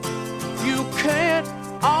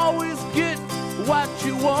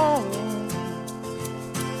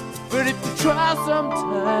if you try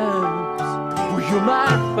sometimes, well, you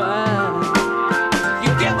might find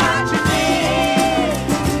you get what you need.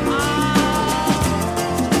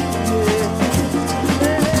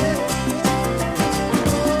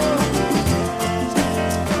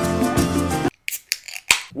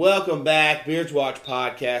 Welcome back, Beards Watch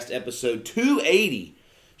Podcast, episode 280.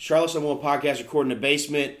 Charlotte's number one podcast recording in the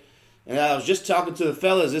basement. And I was just talking to the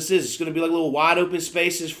fellas. It's going to be like little wide open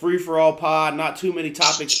spaces, free for all pod, not too many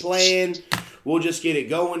topics planned. We'll just get it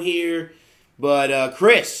going here. But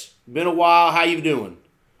Chris, been a while. How you doing?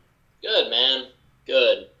 Good, man.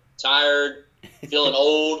 Good. Tired. Feeling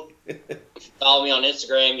old. Follow me on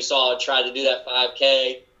Instagram. You saw I tried to do that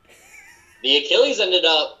 5K. The Achilles ended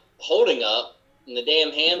up holding up, and the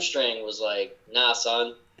damn hamstring was like, nah,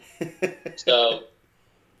 son. So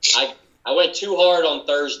I went too hard on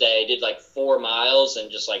Thursday, did like 4 miles,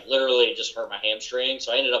 and just like literally just hurt my hamstring.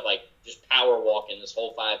 So I ended up like just power walking this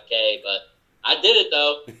whole 5K. But I did it,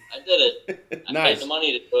 though. I did it. I Nice. paid the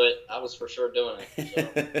money to do it. I was for sure doing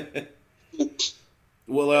it. So.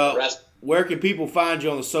 Well, where can people find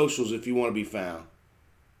you on the socials if you want to be found?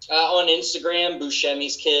 On Instagram,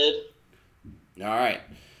 Buscemi's Kid. All right.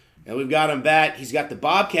 And we've got him back. He's got the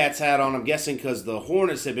Bobcats hat on, I'm guessing, because the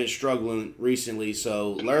Hornets have been struggling recently.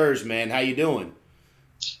 So, Luhrs, man, how you doing?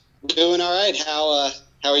 Doing all right. How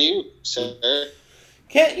are you, sir?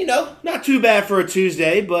 Not too bad for a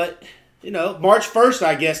Tuesday, but, March 1st,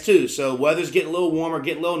 I guess, too. So, weather's getting a little warmer,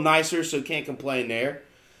 getting a little nicer, so can't complain there.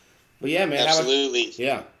 But, yeah, man. Absolutely.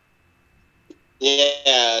 Yeah.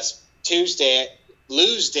 Yeah, Tuesday,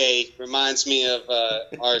 Lose Day reminds me of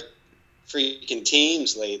our freaking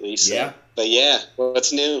teams lately. So. Yeah. But, yeah,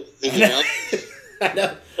 what's new?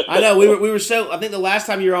 I know. We were so. I think the last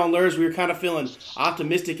time you were on Luhrs, we were kind of feeling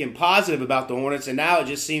optimistic and positive about the Hornets, and now it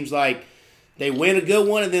just seems like they win a good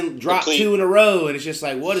one and then drop 2 in a row, and it's just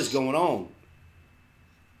like, what is going on?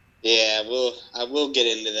 Yeah, we'll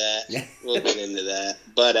get into that. We'll get into that.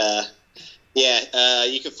 But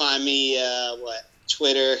you can find me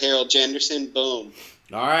Twitter, Harold Jenderson. Boom.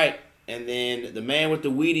 All right, and then the man with the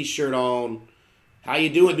Wheaties shirt on. How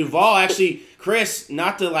you doing, Duvall? Actually, Chris,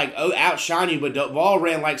 not to outshine you, but Duvall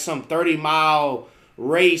ran like some 30-mile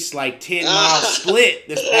race, like 10-mile split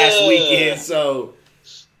this past weekend. So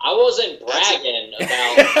I wasn't bragging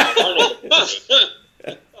about running.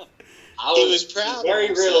 He was proud. Very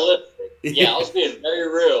realistic. Yeah, I was being very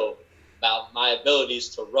real about my abilities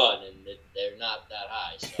to run, and they're not that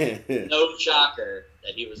high. So no shocker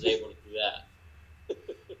that he was able to do that.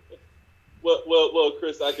 Well,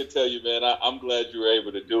 Chris, I can tell you, man, I'm glad you were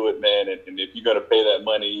able to do it, man. And if you're gonna pay that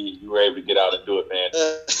money, you were able to get out and do it, man.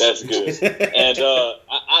 That's good. And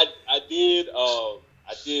I did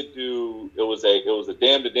do. It was a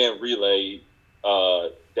dam to dam relay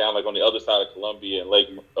down like on the other side of Columbia and Lake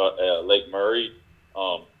Murray.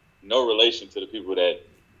 No relation to the people that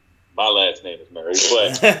my last name is Murray,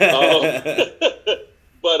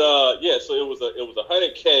 but yeah. So it was a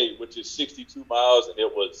 100K, which is 62 miles, and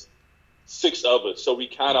it was 6 of us. So we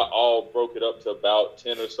kind of all broke it up to about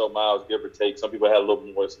 10 or so miles, give or take. Some people had a little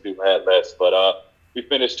more, some people had less. But we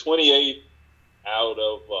finished 28 out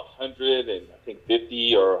of 100 and I think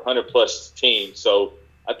 50 or 100 plus teams. So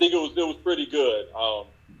I think it was pretty good. I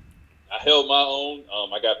held my own.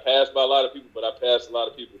 I got passed by a lot of people, but I passed a lot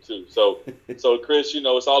of people too. So Chris,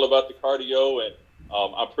 it's all about the cardio, and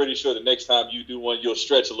I'm pretty sure the next time you do one, you'll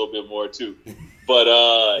stretch a little bit more too. But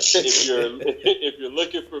if you're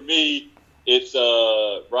looking for me, it's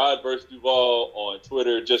Rod versus Duvall on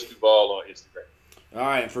Twitter, just Duvall on Instagram. all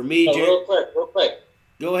right, for me, Real quick.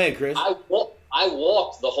 Go ahead, Chris. I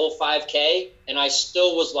walked the whole 5K, and I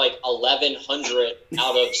still was like 1,100 out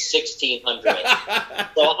of 1,600. So I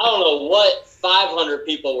don't know what 500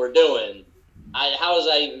 people were doing. How does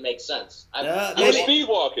that even make sense? They were speed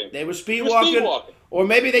walking. They were speed walking. Or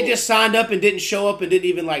maybe they just signed up and didn't show up and didn't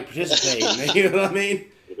even participate. You know what I mean?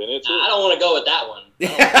 I don't want to go with that one.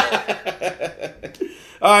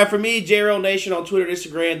 All right, for me, JRL Nation on Twitter and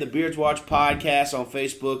Instagram, the Beards Watch Podcast on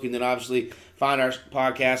Facebook, and then obviously find our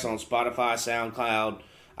podcast on Spotify, SoundCloud,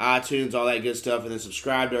 iTunes, all that good stuff, and then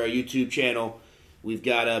subscribe to our YouTube channel. We've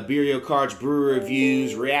got Beerio Cards, brewer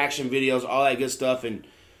reviews, reaction videos, all that good stuff, and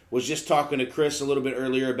was just talking to Chris a little bit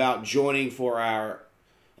earlier about joining for our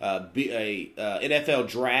NFL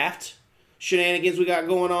draft shenanigans we got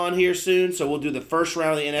going on here soon. So we'll do the first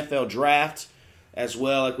round of the NFL draft as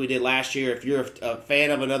well, like we did last year. If you're a fan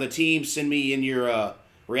of another team, send me in your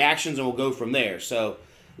reactions, and we'll go from there. So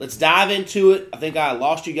let's dive into it. I think I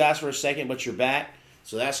lost you guys for a second, but you're back,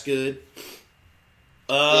 so that's good.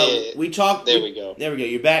 We talked. There we go. There we go.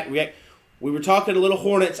 You're back. we were talking a little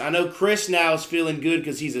Hornets. I know Chris now is feeling good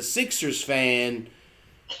because he's a Sixers fan.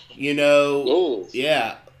 You know, Ooh.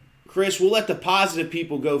 yeah. Chris, we'll let the positive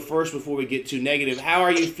people go first before we get too negative. How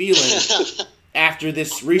are you feeling after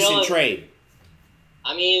this recent trade?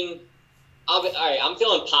 I mean, all right, I'm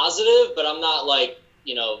feeling positive, but I'm not like,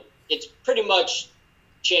 it's pretty much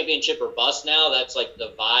championship or bust now. That's like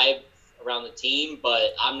the vibe around the team,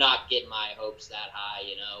 but I'm not getting my hopes that high,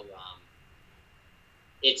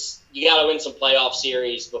 you got to win some playoff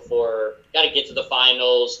series before, got to get to the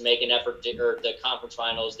finals, make an effort or the conference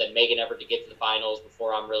finals, then make an effort to get to the finals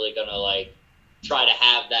before I'm really going to try to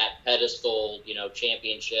have that pedestal,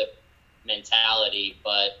 championship mentality.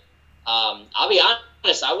 But I'll be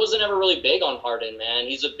honest, I wasn't ever really big on Harden, man.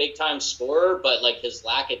 He's a big time scorer, but his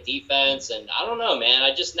lack of defense, and I don't know, man.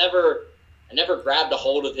 I just never grabbed a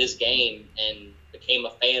hold of his game and became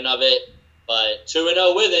a fan of it. But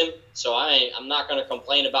 2-0 with him, so I'm not going to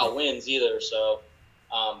complain about wins either. So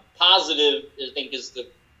positive, I think, is the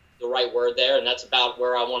right word there, and that's about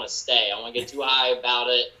where I want to stay. I want to get too high about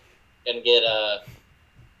it and get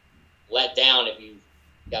let down if you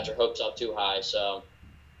got your hopes up too high. So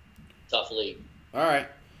tough league. All right,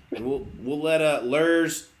 and we'll let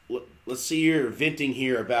Luhrs. Let's see your venting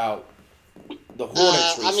here about the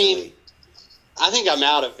Hornets recently. I think I'm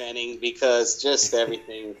out of venting because just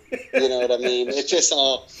everything, you know what I mean? It's just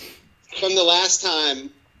all, from the last time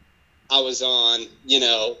I was on,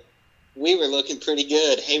 we were looking pretty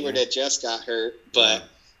good. Hayward had just got hurt, but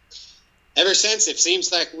ever since it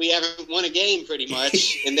seems like we haven't won a game pretty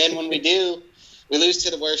much. And then when we do, we lose to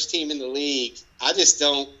the worst team in the league. I just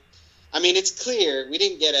don't, it's clear we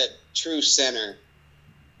didn't get a true center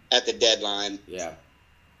at the deadline. Yeah.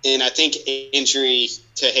 And I think injury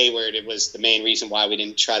to Hayward, it was the main reason why we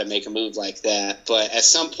didn't try to make a move like that. But at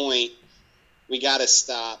some point, we got to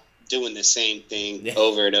stop doing the same thing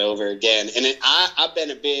over and over again. And I've been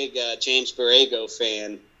a big James Borrego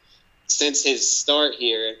fan since his start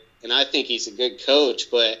here, and I think he's a good coach.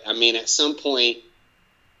 But, at some point,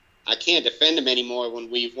 I can't defend him anymore when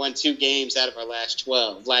we've won 2 games out of our last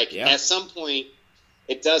 12. At some point,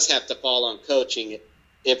 it does have to fall on coaching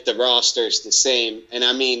if the roster's the same. And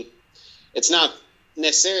it's not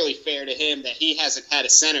necessarily fair to him that he hasn't had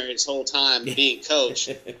a center his whole time being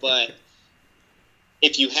coached, but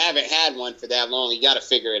if you haven't had one for that long, you got to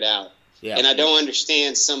figure it out. Yeah. And I don't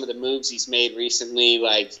understand some of the moves he's made recently.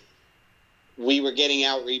 We were getting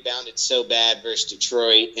out rebounded so bad versus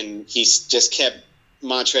Detroit, and he's just kept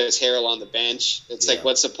Montrezl Harrell on the bench. It's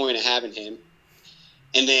what's the point of having him?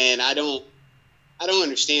 And then I don't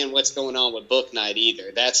understand what's going on with Book Night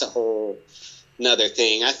either. That's a whole another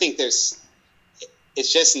thing. I think it's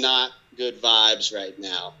just not good vibes right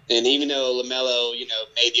now. And even though LaMelo,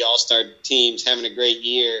 made the All-Star teams, having a great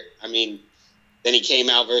year, then he came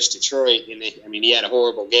out versus Detroit, and he had a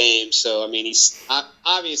horrible game. So, he's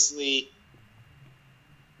obviously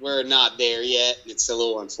we're not there yet. It's a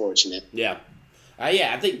little unfortunate. Yeah.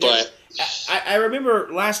 I think I remember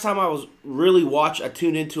last time I was really I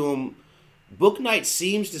tuned into him. Book Night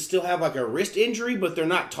seems to still have a wrist injury, but they're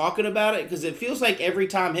not talking about it because it feels like every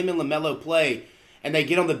time him and LaMelo play and they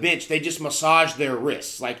get on the bench, they just massage their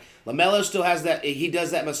wrists. LaMelo still has that, he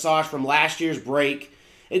does that massage from last year's break.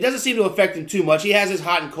 It doesn't seem to affect him too much. He has his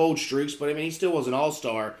hot and cold streaks, but he still was an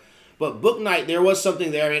all-star. But Book Night, there was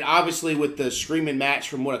something there. Obviously with the screaming match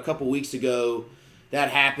from a couple weeks ago, that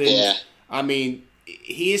happened. Yeah.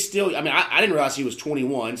 He is still. I didn't realize he was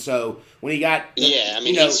 21. So when he got,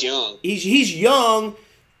 he's young. He's young.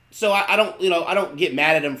 So I don't get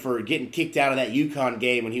mad at him for getting kicked out of that UConn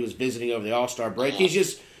game when he was visiting over the All-Star break. He's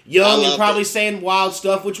just young and probably saying wild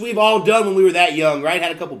stuff, which we've all done when we were that young, right?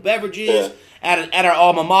 Had a couple beverages at our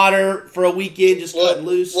alma mater for a weekend, just cutting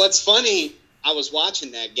loose. What's funny, I was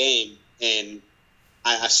watching that game and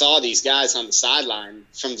I saw these guys on the sideline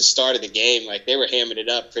from the start of the game, they were hamming it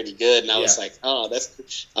up pretty good, and I was like, I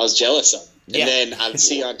was jealous of them. And then I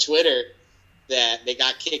see on Twitter that they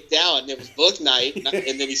got kicked out, and it was Book Night, and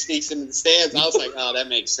then he sneaks into the stands. I was like, oh, that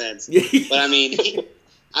makes sense. But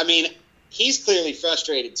he's clearly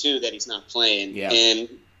frustrated too that he's not playing, and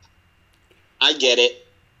I get it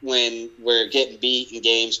when we're getting beat in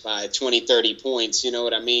games by 20, 30 points. You know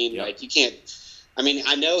what I mean? You can't.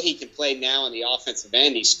 I know he can play now on the offensive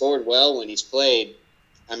end. He scored well when he's played.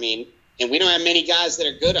 And we don't have many guys that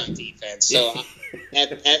are good on defense. So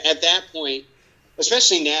at that point,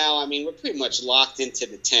 especially now, we're pretty much locked into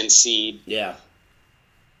the 10 seed. Yeah.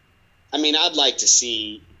 I'd like to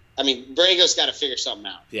see – Borrego's got to figure something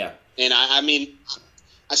out. Yeah. And,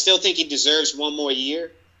 I still think he deserves one more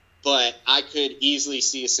year, but I could easily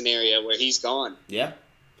see a scenario where he's gone. Yeah.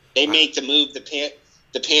 They make the move.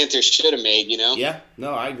 the Panthers should have made, Yeah,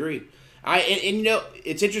 no, I agree. And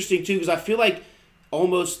it's interesting, too, because I feel like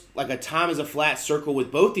almost like a time is a flat circle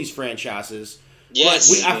with both these franchises.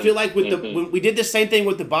 Yes. But I feel like when we did the same thing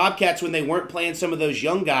with the Bobcats when they weren't playing some of those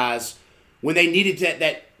young guys when they needed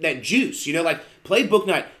that juice. Like play Book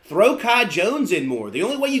Night. Throw Kai Jones in more. The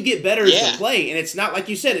only way you get better is to play. And it's not, like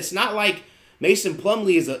you said, it's not like Mason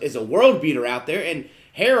Plumlee is a world beater out there. And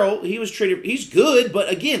Harrell, he's good,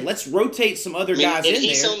 but again, let's rotate some other guys in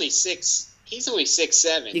he's there. He's only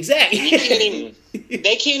 6'7". Exactly.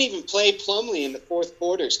 They can't even play Plumlee in the fourth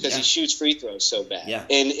quarters because he shoots free throws so bad. Yeah.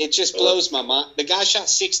 And it just blows my mind. The guy shot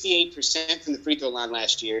 68% from the free throw line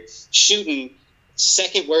last year, shooting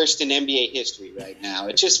second worst in NBA history right now.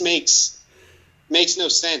 It just makes no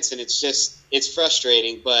sense, and it's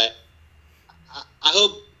frustrating. But I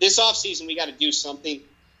hope this offseason we got to do something,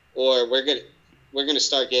 or we're gonna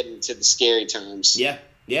start getting to the scary times. Yeah.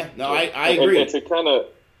 No, I agree. And to kind of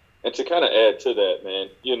add to that, man,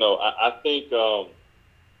 I think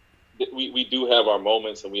we do have our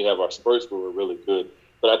moments and we have our spurts where we're really good.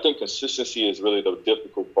 But I think consistency is really the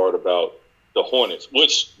difficult part about the Hornets,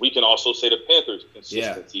 which we can also say the Panthers'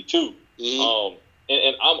 consistency too. Mm-hmm.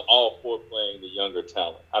 And I'm all for playing the younger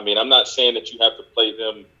talent. I mean, I'm not saying that you have to play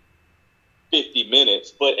them 50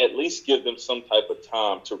 minutes, but at least give them some type of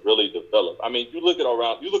time to really develop. I mean, you look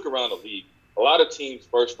around the league, a lot of teams'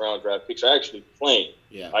 first-round draft picks are actually playing.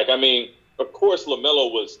 Yeah. Like, I mean, of course,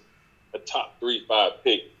 LaMelo was a top 3-5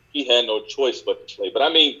 pick. He had no choice but to play. But, I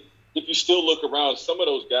mean, if you still look around, some of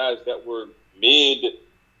those guys that were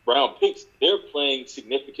mid-round picks, they're playing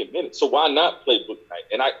significant minutes. So why not play Book Night?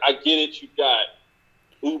 And I get it. You've got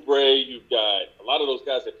Oubre. You've got a lot of those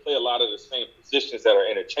guys that play a lot of the same positions that are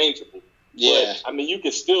interchangeable. Yeah. But, I mean, you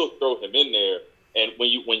can still throw him in there. And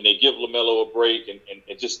when they give LaMelo a break and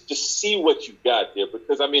just see what you got there.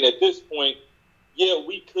 Because, I mean, at this point,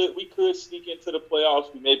 we could sneak into the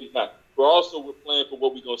playoffs. We maybe not. But also we're playing for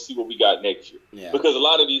what we're going to see what we got next year. Yeah. Because a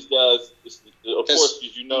lot of these guys, of course,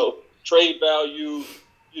 as trade value,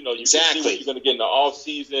 you can see what you're going to get in the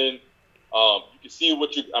offseason. You can see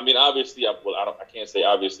what obviously, I can't say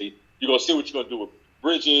obviously. You're going to see what you're going to do with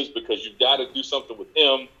Bridges because you've got to do something with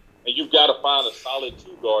him. And you've got to find a solid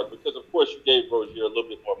two-guard because, of course, you gave Rozier a little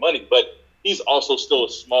bit more money, but he's also still a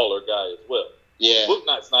smaller guy as well. Yeah.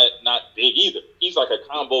 Booknight's not big either. He's like a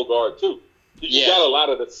combo guard, too. You got a lot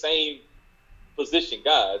of the same position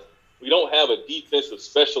guys. We don't have a defensive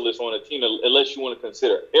specialist on a team unless you want to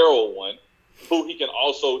consider Harrell one, who he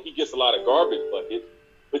gets a lot of garbage buckets,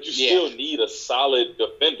 but you still need a solid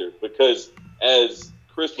defender because, as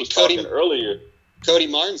Chris was talking earlier, Cody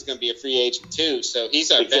Martin's going to be a free agent too, so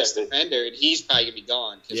he's our best defender, and he's probably going to be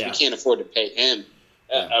gone because we can't afford to pay him.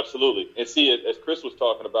 Absolutely. And see, as Chris was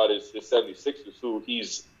talking about his 76ers, who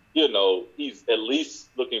he's at least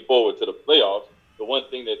looking forward to the playoffs. The one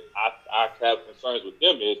thing that I have concerns with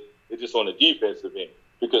them is just on the defensive end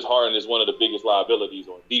because Harden is one of the biggest liabilities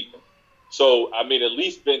on defense. So, I mean, at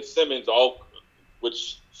least Ben Simmons,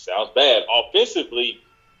 which sounds bad, offensively,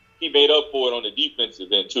 he made up for it on the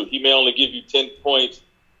defensive end, too. He may only give you 10 points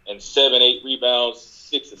and 7-8 rebounds,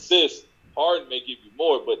 6 assists. Harden may give you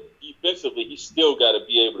more, but defensively, he's still got to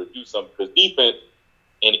be able to do something because defense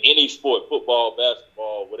in any sport, football,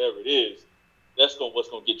 basketball, whatever it is, that's what's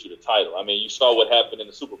going to get you the title. I mean, you saw what happened in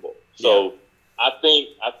the Super Bowl. So I think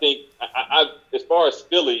as far as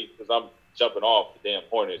Philly, because I'm jumping off the damn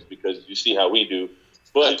Hornets because you see how we do,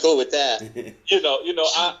 but I'm cool with that.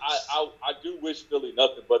 I do wish Philly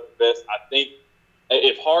nothing but the best. I think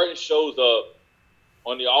if Harden shows up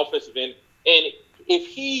on the offensive end, and if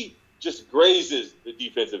he just grazes the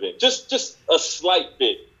defensive end, just a slight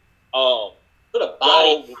bit, put a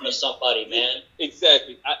body on somebody, man.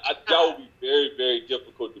 Exactly. That would be very, very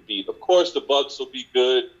difficult to beat. Of course, the Bucks will be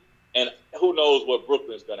good, and who knows what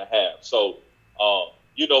Brooklyn's going to have. So,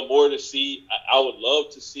 more to see. I would love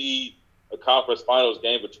to see a conference finals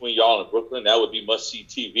game between y'all and Brooklyn. That would be must-see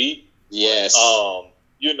TV. Yes. Hey,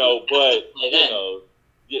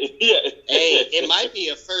 it might be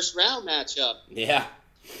a first-round matchup. Yeah.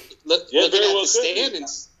 Looking at the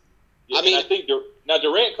standings. Yeah, I mean, I think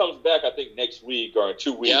Durant comes back, I think, next week or in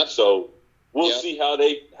 2 weeks. Yep. So we'll see how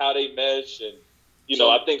they mesh. And,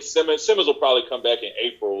 I think Simmons will probably come back in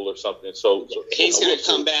April or something. So he's going to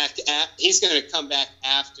come back. He's going to come back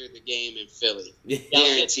after the game in Philly.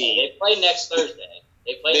 Guaranteed. They play next Thursday.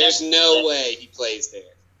 There's no way he plays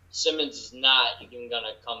there. Simmons is not even going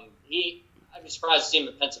to come. I'd be surprised to see him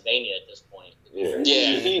in Pennsylvania at this point. Yeah.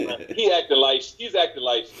 He's acting light skinned.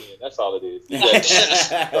 That's all it is. But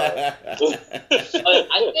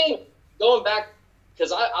I think going back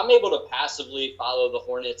because I'm able to passively follow the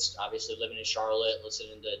Hornets, obviously living in Charlotte,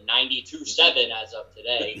 listening to 92.7 as of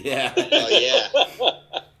today. Yeah. Oh, yeah.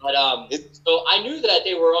 But so I knew that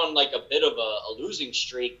they were on like a bit of a losing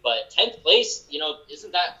streak, but 10th place,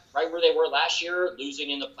 isn't that right where they were last year, losing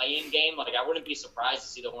in the play-in game? Like, I wouldn't be surprised to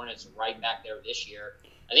see the Hornets right back there this year.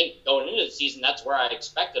 I think going into the season, that's where I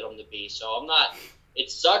expected them to be. So I'm not – it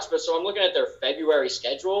sucks, but so I'm looking at their February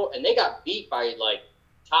schedule, and they got beat by like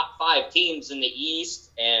top 5 teams in the East,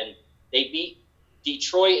 and they beat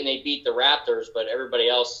Detroit and they beat the Raptors, but everybody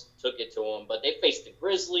else took it to them. But they faced the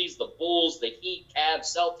Grizzlies, the Bulls, the Heat,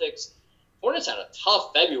 Cavs, Celtics. Hornets had a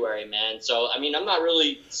tough February, man. So, I mean, I'm not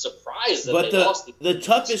really surprised that they lost. The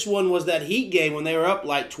toughest one was that Heat game when they were up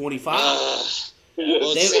like 25.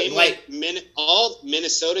 Well, same all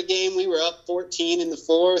Minnesota game, we were up 14 in the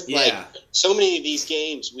fourth. Yeah. Like, so many of these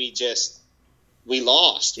games, we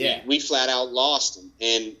lost. Yeah. We flat out lost them.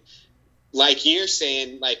 And like you're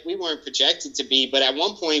saying, like, we weren't projected to be, but at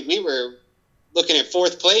one point we were looking at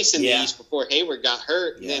 4th place in the East before Hayward got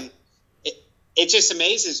hurt. Yeah. And then it just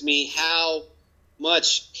amazes me how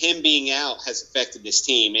much him being out has affected this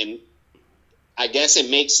team. And I guess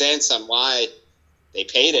it makes sense on why they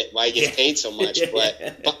paid it, why he gets paid so much.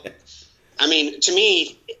 But I mean, to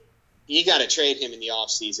me, you got to trade him in the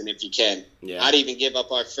offseason if you can. Yeah. I'd even give up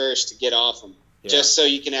our first to get off him, just so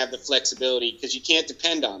you can have the flexibility, because you can't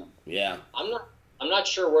depend on him. Yeah. I'm not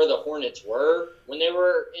sure where the Hornets were when they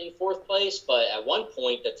were in 4th place, but at one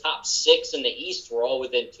point the top 6 in the East were all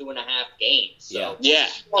within 2.5 games. So yeah.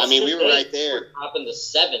 I mean, we were right there. Up in the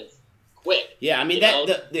 7th, quick. Yeah, I mean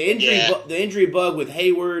the injury bug with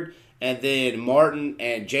Hayward and then Martin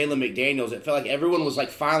and Jalen McDaniels. It felt like everyone was like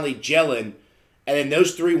finally gelling, and then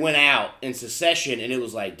those 3 went out in succession, and it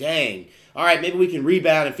was like, dang, all right, maybe we can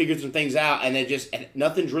rebound and figure some things out, and then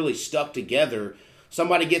nothing's really stuck together.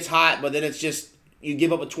 Somebody gets hot, but then it's just you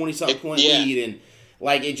give up a 20-something point lead, and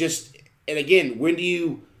like it just. And again, when do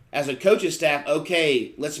you, as a coaching staff,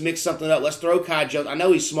 okay, let's mix something up. Let's throw Kai Jones. I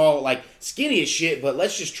know he's small, like skinny as shit, but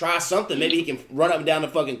let's just try something. Maybe he can run up and down the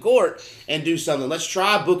fucking court and do something. Let's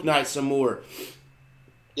try Book Night some more.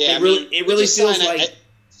 Yeah, it really feels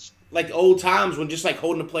like old times when just like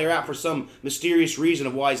holding a player out for some mysterious reason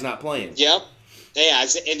of why he's not playing. Yep. Yeah,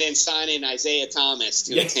 and then signing Isaiah Thomas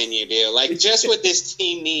to a 10-year deal. Like, just what this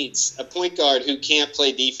team needs, a point guard who can't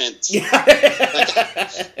play defense. like,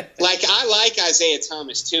 I like Isaiah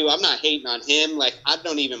Thomas, too. I'm not hating on him. Like, I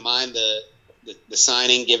don't even mind the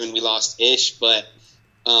signing, given we lost Ish. But,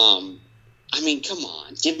 I mean, come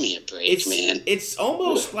on. Give me a break, man. It's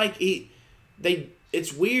almost like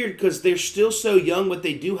it's weird because they're still so young, but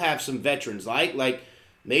they do have some veterans, like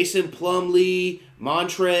Mason Plumlee,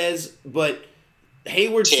 Montrez, but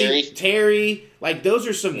Hayward, Terry, like those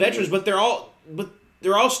are some veterans, but they're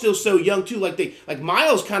all still so young too. Like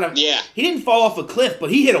Miles kind of he didn't fall off a cliff,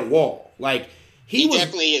 but he hit a wall. Like he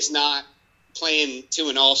definitely is not playing to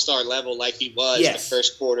an all-star level like he was the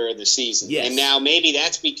first quarter of the season. Yes. And now maybe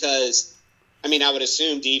that's because, I mean, I would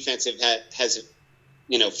assume defensive has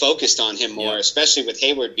focused on him more, especially with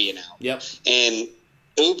Hayward being out. Yep. And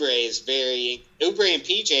Oubre and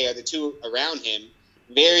PJ are the two around him.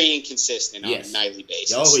 Very inconsistent on a nightly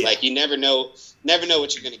basis. Oh, yeah. Like, you never know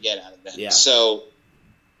what you're going to get out of them. Yeah. So,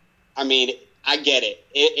 I mean, I get it.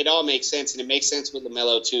 It all makes sense, and it makes sense with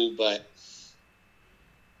LaMelo too. But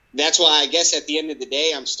that's why I guess at the end of the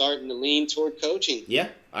day, I'm starting to lean toward coaching. Yeah,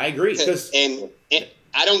 I agree. And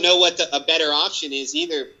I don't know what a better option is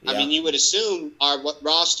either. Yeah. I mean, you would assume our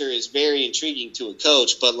roster is very intriguing to a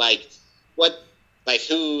coach, but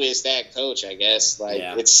who is that coach, I guess?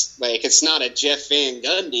 It's not a Jeff Van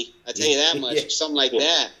Gundy, I tell you that much, or something like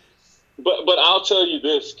that. But I'll tell you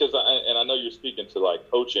this, because I know you're speaking to, like,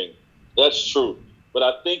 coaching. That's true. But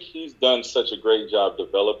I think he's done such a great job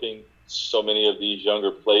developing so many of these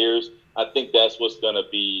younger players. I think that's what's going to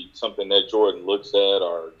be something that Jordan looks at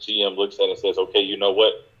or GM looks at and says, okay, you know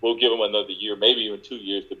what? We'll give him another year, maybe even 2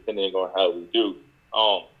 years, depending on how we do.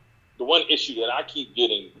 The one issue that I keep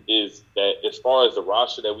getting is that as far as the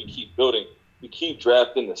roster that we keep building, we keep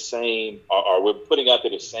drafting the same, or we're putting out there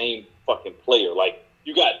the same fucking player. Like,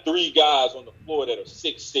 you got 3 guys on the floor that are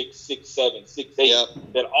 6'6", 6'7",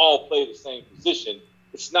 6'8", that all play the same position.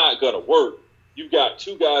 It's not going to work. You've got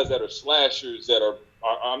 2 guys that are slashers that are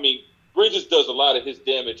I mean, Bridges does a lot of his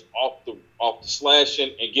damage off the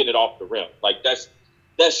slashing and getting it off the rim. Like, that's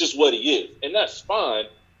just what he is. And that's fine,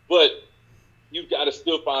 but you've got to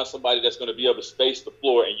still find somebody that's going to be able to space the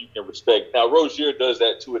floor and you can respect. Now, Rozier does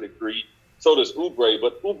that to a degree. So does Oubre.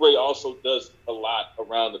 But Oubre also does a lot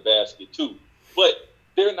around the basket, too. But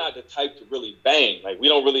they're not the type to really bang. Like, we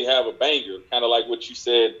don't really have a banger, kind of like what you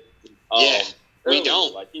said earlier.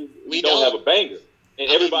 don't. Like We don't don't have a banger. And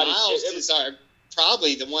everybody, Miles is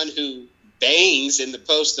probably the one who bangs in the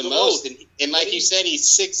post the most. And like you said, he's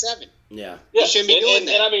 6'7". Yeah. He shouldn't be doing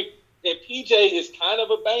that. And I mean, and PJ is kind of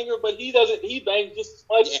a banger, but he bangs just as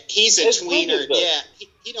much. Yeah, he's a tweener. Yeah,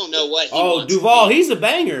 he don't know what he wants. Duvall, he's a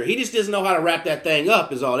banger. He just doesn't know how to wrap that thing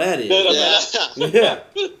up. Is all that is. Yeah.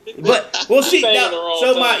 But we'll see. Banging Now, the wrong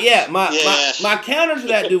so time. my counter to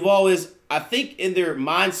that, Duvall, is I think in their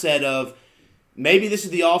mindset of maybe this is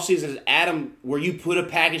the offseason, Adam, where you put a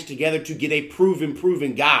package together to get a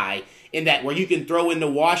proven guy in that where you can throw in the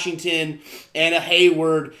Washington and a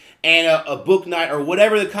Hayward and a Book Knight or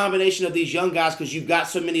whatever the combination of these young guys, because you've got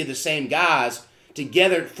so many of the same guys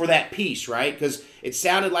together for that piece, right? Because it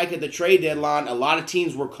sounded like at the trade deadline, a lot of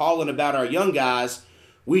teams were calling about our young guys.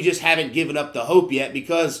 We just haven't given up the hope yet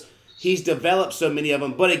because he's developed so many of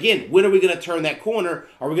them. But again, when are we going to turn that corner?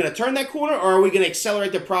 Are we going to turn that corner, or are we going to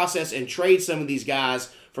accelerate the process and trade some of these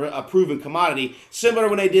guys for a proven commodity? Similar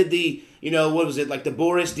when they did the, what was it, like the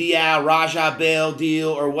Boris Diaw, Rajah Bell deal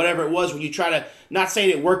or whatever it was, when you try to, not saying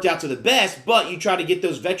it worked out to the best, but you try to get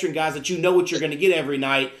those veteran guys that you know what you're going to get every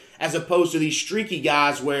night, as opposed to these streaky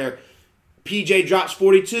guys where PJ drops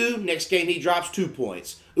 42, next game he drops 2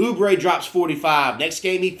 points. Oubre drops 45, next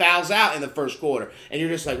game he fouls out in the first quarter. And you're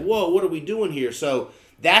just like, whoa, what are we doing here? So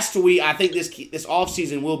that's I think this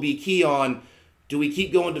offseason will be key on, do we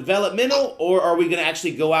keep going developmental, or are we going to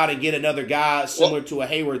actually go out and get another guy similar to a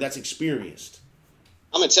Hayward that's experienced?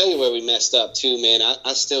 I'm going to tell you where we messed up, too, man.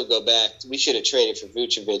 I still go back. We should have traded for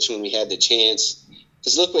Vucevic when we had the chance.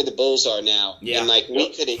 Because look where the Bulls are now. Yeah. And,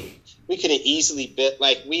 we could have easily built,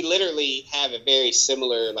 we literally have a very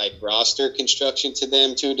similar, roster construction to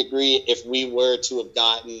them to a degree if we were to have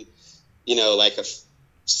gotten, a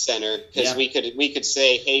center. Because we could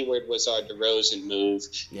say Hayward was our DeRozan move.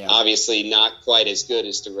 Yeah. Obviously not quite as good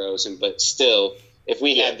as DeRozan, but still, if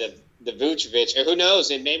we had the Vucevic, or who knows,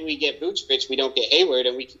 and maybe we get Vucevic, we don't get Hayward,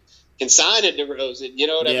 and we can sign a DeRozan, you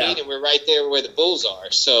know what I mean? And we're right there where the Bulls are.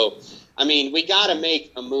 So, I mean, we got to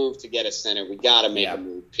make a move to get a center. We got to make a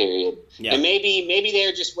move, period. Yeah. And maybe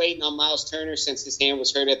they're just waiting on Miles Turner since his hand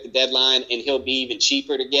was hurt at the deadline, and he'll be even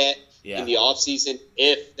cheaper to get in the offseason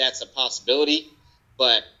if that's a possibility.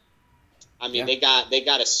 But, I mean, they got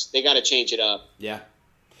to change it up. Yeah.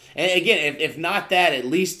 And again, if not that, at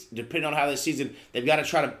least depending on how this season, they've got to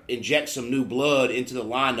try to inject some new blood into the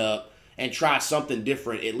lineup and try something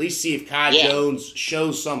different. At least see if Kai Jones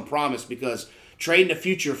shows some promise, because trading the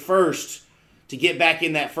future first to get back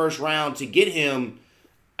in that first round to get him,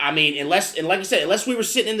 I mean, unless we were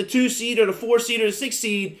sitting in the 2 seed or the 4 seed or the 6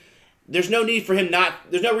 seed, there's no reason for him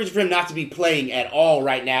not to be playing at all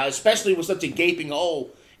right now, especially with such a gaping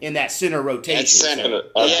hole in that center rotation. At center.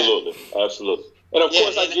 Absolutely. And of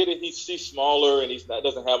course, I get it. He's smaller and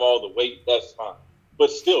doesn't have all the weight. That's fine.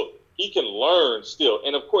 But still, he can learn still.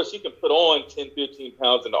 And of course, he can put on 10, 15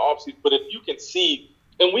 pounds in the offseason. But if you can see,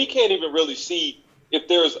 and we can't even really see if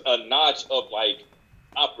there's a notch of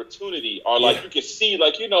opportunity, or you can see, how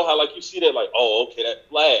you see that, oh, okay, that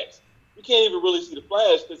flash. You can't even really see the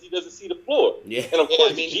flash because he doesn't see the floor. Yeah. And of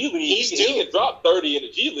course, the G League, he can drop 30 in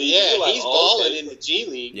the G League. Yeah, he's balling in the G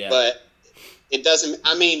League, but it doesn't.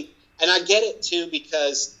 I mean. And I get it, too,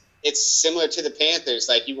 because it's similar to the Panthers.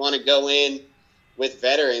 You want to go in with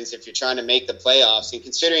veterans if you're trying to make the playoffs. And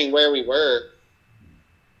considering where we were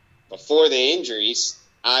before the injuries,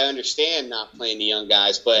 I understand not playing the young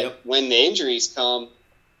guys. But when the injuries come,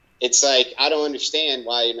 it's I don't understand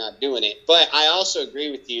why you're not doing it. But I also agree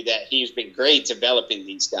with you that he's been great developing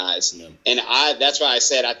these guys. Yeah. And that's why I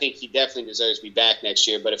said I think he definitely deserves to be back next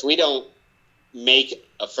year. But if we don't make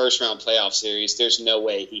a first-round playoff series, there's no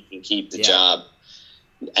way he can keep the job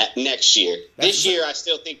next year. This year, I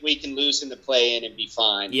still think we can lose in the play-in and be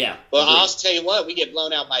fine. Yeah. But I'll tell you what, we get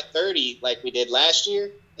blown out by 30 like we did last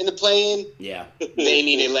year in the play-in. Yeah. They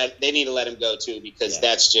need to let him go too, because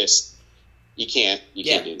that's just you can't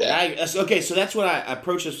do that. Okay, so that's what I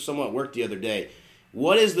approached this with someone at work the other day.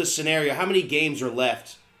 What is the scenario? How many games are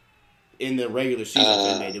left in the regular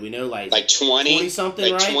season? Do we know 20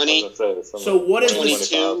 something, right? 20. So what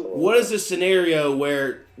is the scenario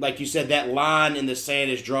where, like you said, that line in the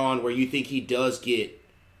sand is drawn where you think he does get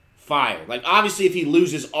fired? Obviously, if he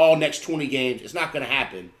loses all next 20 games, it's not going to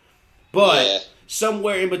happen. But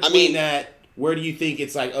somewhere in between that, where do you think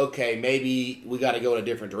it's okay, maybe we got to go in a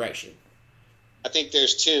different direction? I think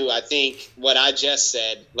there's two. I think what I just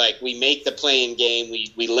said, we make the play-in game,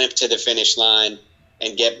 we limp to the finish line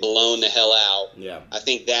and get blown the hell out. Yeah. I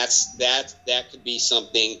think that could be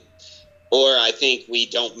something. Or I think we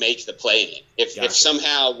don't make the play-in. If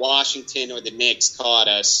somehow Washington or the Knicks caught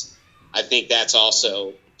us, I think that's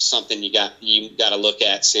also something you got to look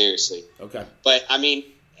at seriously. Okay. But I mean,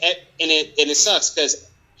 it sucks because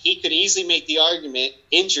he could easily make the argument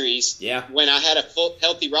injuries. Yeah. When I had a full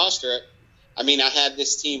healthy roster, I mean, I had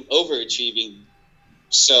this team overachieving.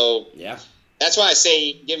 So yeah, that's why I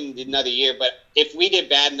say give him another year. But if we did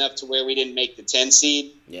bad enough to where we didn't make the 10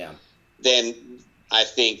 seed, yeah, then I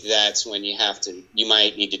think that's when you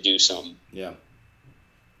might need to do something. Yeah.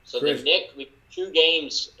 So Chris. the Knicks, we 2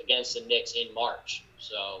 games against the Knicks in March.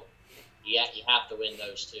 So you have to win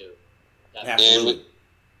those 2. Absolutely. And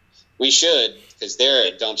we should, because they're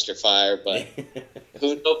a dumpster fire. But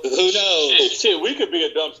who knows? Shit, we could be a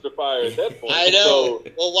dumpster fire at that point. I know.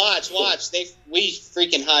 Well, watch. We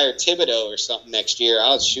freaking hire Thibodeau or something next year.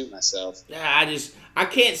 I'll shoot myself. Yeah, I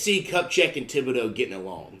can't see Kupchak and Thibodeau getting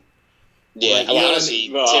along. Yeah, Like, I want to see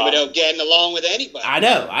Thibodeau getting along with anybody. I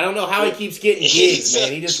know. I don't know how he keeps getting gigs,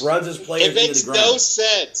 man. He just runs his players into the ground. It makes no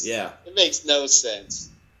sense. Yeah. It makes no sense.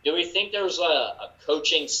 Do we think there's a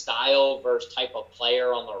coaching style versus type of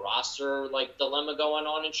player on the roster like dilemma going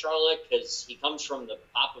on in Charlotte? Because he comes from the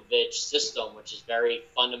Popovich system, which is very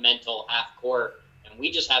fundamental half court, and we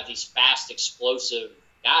just have these fast, explosive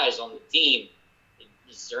guys on the team.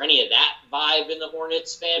 Is there any of that vibe in the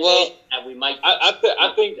Hornets fan base that we might?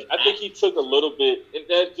 I think he took a little bit, and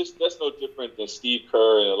that's no different than Steve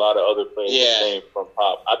Kerr and a lot of other players that came from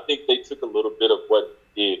Pop. I think they took a little bit of what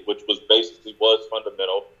he did, which was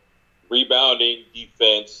fundamental, rebounding,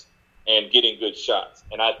 defense, and getting good shots.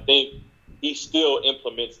 And I think he still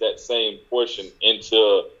implements that same portion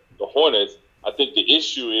into the Hornets. I think the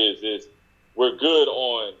issue is we're good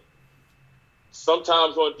on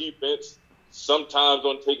sometimes on defense, sometimes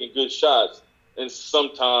on taking good shots, and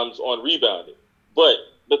sometimes on rebounding. But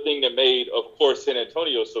the thing that made, of course, San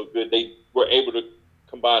Antonio so good, they were able to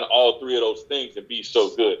combine all 3 of those things and be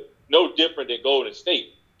so good. No different than Golden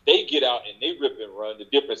State. They get out and they rip and run. The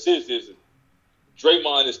difference is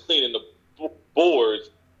Draymond is cleaning the boards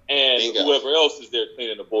and whoever else is there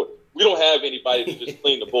cleaning the board. We don't have anybody to just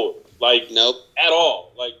clean the board. Nope. At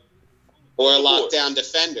all. Or a lockdown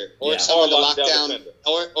defender. Or someone to lock down.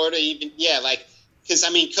 Or to even, because, I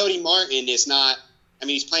mean, Cody Martin is not, I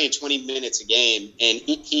mean, he's playing 20 minutes a game, and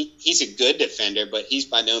he's a good defender, but he's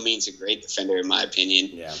by no means a great defender, in my opinion.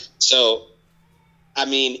 Yeah. So, I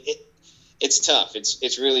mean, it's tough.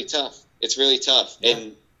 It's really tough. It's really tough. Yeah.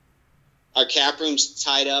 And our cap room's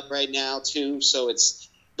tied up right now, too, so it's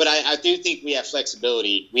 – but I do think we have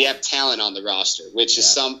flexibility. We have talent on the roster, which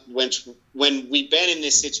is when we've been in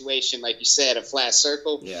this situation, like you said, a flat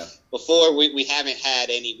circle. Yeah. Before we haven't had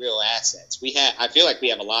any real assets. I feel like we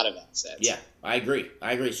have a lot of assets. Yeah, I agree.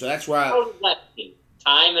 So that's why. How does that mean?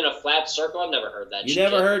 Time in a flat circle? I've never heard that. You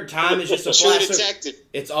never heard time is just a flat circle.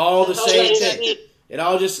 It's all the same thing. It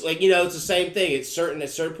all just it's the same thing. At certain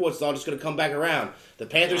points, it's all just going to come back around. The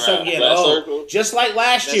Panthers suck again. Just like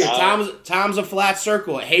last year, time's a flat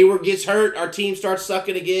circle. Hayward gets hurt, our team starts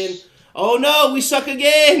sucking again. Oh no, we suck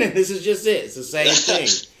again. And this is just it. It's the same thing.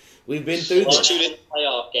 We've been through this.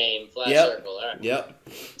 Playoff game, flat circle. All right. Yep.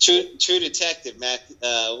 True detective, Matt.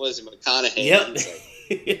 Was it McConaughey?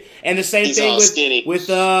 Yep. And the same thing with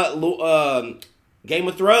Game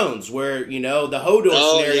of Thrones, where the Hodor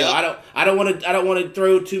scenario. Yeah. I don't want to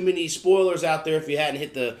throw too many spoilers out there if you hadn't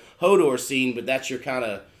hit the Hodor scene, but that's your kind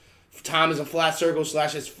of time is a flat circle /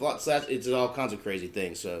 it's all kinds of crazy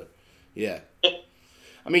things. So, yeah.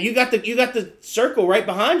 I mean, you got the circle right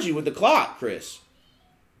behind you with the clock, Chris.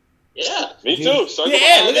 Yeah, me too. Circle look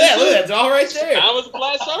at that. It's all right there. Time is a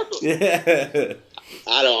flat circle. Yeah.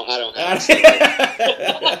 I don't have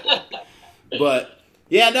But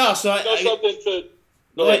yeah, no. So something to.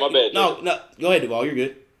 Go ahead, my bad. No. Go ahead, Duvall. You're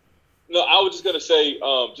good. No, I was just gonna say,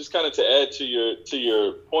 just kind of to add to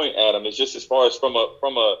your point, Adam, is just as far as from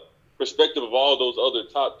a perspective of all those other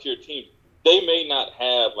top tier teams, they may not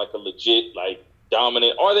have like a legit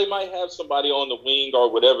dominant, or they might have somebody on the wing or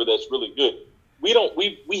whatever that's really good.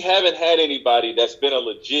 We haven't had anybody that's been a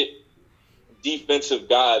legit defensive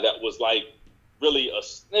guy that was really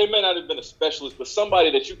they may not have been a specialist, but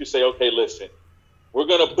somebody that you could say, okay, listen, we're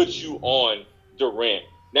going to put you on Durant.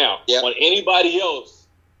 Now, on anybody else,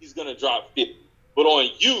 he's going to drop 50. But on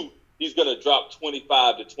you, he's going to drop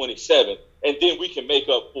 25 to 27, and then we can make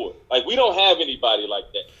up for it. We don't have anybody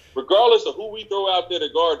like that. Regardless of who we throw out there to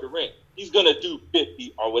guard Durant, he's going to do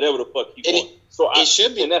 50 or whatever the fuck he wants.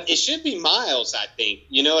 It should be Miles, I think.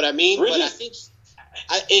 You know what I mean? Really? But I think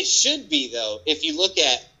it should be, though, if you look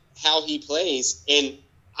at how he plays. And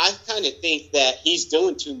I kind of think that he's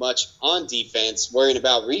doing too much on defense, worrying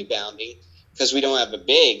about rebounding, because we don't have a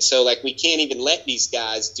big. So, we can't even let these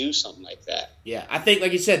guys do something like that. Yeah, I think,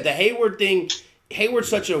 like you said, the Hayward thing, Hayward's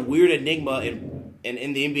such a weird enigma, and and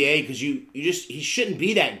in the NBA because he shouldn't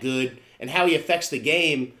be that good and how he affects the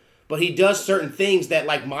game. But he does certain things that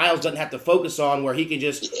like Miles doesn't have to focus on, where he can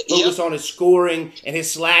just focus on his scoring and his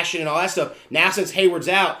slashing and all that stuff. Now since Hayward's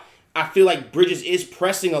out, I feel like Bridges is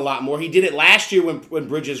pressing a lot more. He did it last year when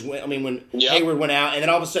Bridges went. I mean when Hayward went out, and then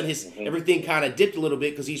all of a sudden his everything kind of dipped a little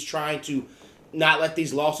bit because he's trying to not let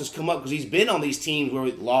these losses come up because he's been on these teams where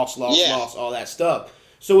lost, all that stuff.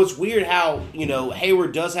 So it's weird how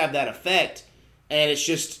Hayward does have that effect, and it's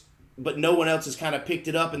just. But no one else has kind of picked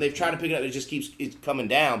it up, and they've tried to pick it up. It just keeps coming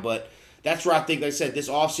down. But that's where I think, like I said, this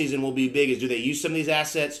offseason will be big. Is do they use some of these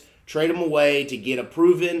assets, trade them away to get a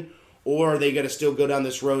proven, or are they going to still go down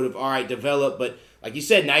this road of, all right, develop? But like you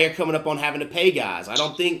said, now you're coming up on having to pay guys. I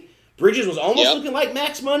don't think Bridges was almost looking like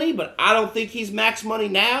max money, but I don't think he's max money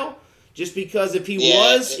now. Just because if he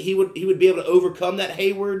was, he would be able to overcome that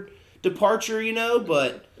Hayward departure,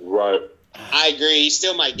 But right. I agree. He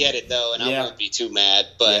still might get it though, and I won't be too mad,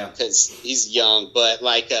 but because he's young. But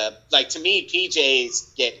like to me,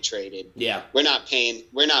 PJ's getting traded. Yeah, we're not paying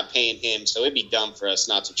him, so it'd be dumb for us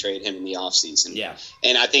not to trade him in the offseason. Yeah,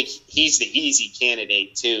 and I think he's the easy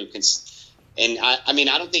candidate too. And I mean,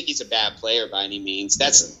 I don't think he's a bad player by any means.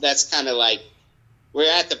 That's kind of like we're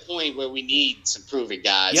at the point where we need some proven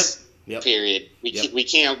guys. Yep. Period. We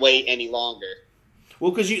can't wait any longer. Well,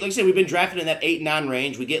 because like I said, we've been drafted in that 8-9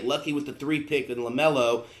 range. We get lucky with the 3 pick in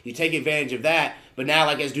LaMelo. You take advantage of that. But now,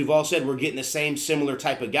 like as Duvall said, we're getting the same similar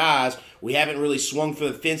type of guys. We haven't really swung for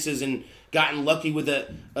the fences and gotten lucky with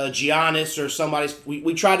a Giannis or somebody.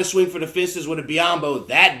 We tried to swing for the fences with a Biyombo.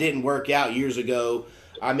 That didn't work out years ago.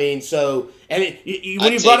 I mean, so and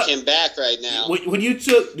when you brought him back right now. When you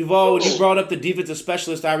took Duvall, when you brought up the defensive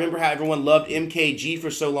specialist, I remember how everyone loved MKG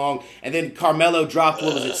for so long, and then Carmelo dropped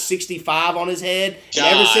 65 on his head, and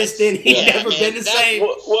ever since then he's never been the same.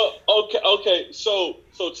 Well, okay. So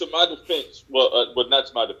to my defense, well, not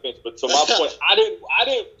to my defense, but to my point, I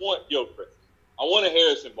didn't want Gilchrist. I wanted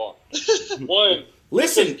Harrison Barnes.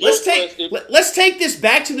 Listen, let's take this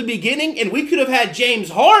back to the beginning, and we could have had James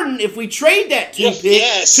Harden if we trade that pick to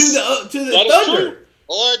the Thunder.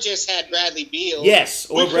 Or just had Bradley Beal. Yes,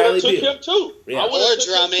 or Bradley Beal. Took him too. Yeah. Or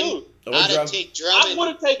Drummond. I'd have taken Drummond. I would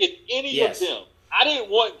have taken any of them. I didn't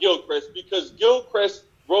want Gilchrist because Gilchrist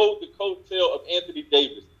rode the coattail of Anthony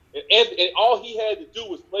Davis. And all he had to do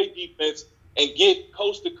was play defense and get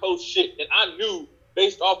coast-to-coast shit. And I knew,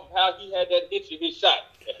 based off of how he had that hitch in his shot,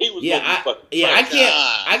 he was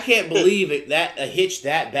I can't believe it that a hitch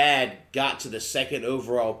that bad got to the 2nd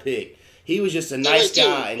overall pick. He was just a nice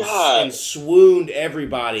guy and swooned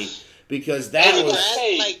everybody because that was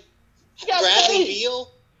Bradley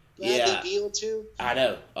Beal. Bradley Beal too. I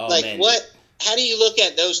know. Oh, man. What? How do you look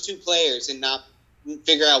at those two players and not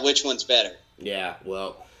figure out which one's better? Yeah.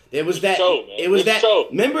 Well. It was that.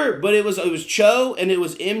 Remember, but it was Cho and it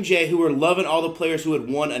was MJ who were loving all the players who had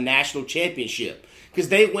won a national championship. Because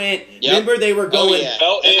they went, remember they were going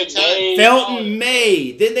Felton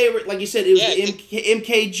May. Then they were, like you said, it was the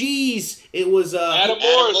MKGs. It was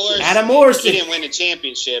Adam Morrison. He didn't win a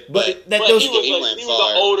championship, but he was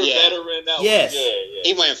an older veteran.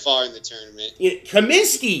 He went far in the tournament.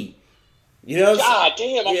 Kaminsky. God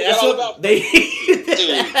damn, I forgot all about Dude,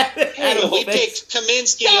 we picked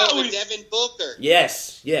Kaminsky over Devin Booker.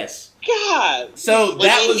 Yes. God. So when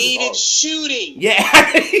that he was needed shooting. Yeah.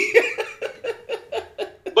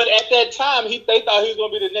 But at that time, they thought he was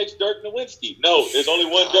going to be the next Dirk Nowitzki. No, there's only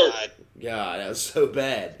one Dirk. God, that was so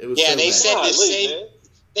bad. It was They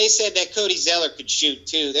said that Cody Zeller could shoot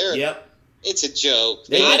too. It's a joke.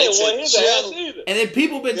 I didn't want his ass either. And then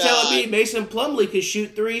people been telling me Mason Plumlee could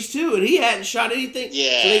shoot threes too, and he hadn't shot anything.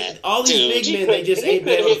 Yeah. So all these big men, they just ain't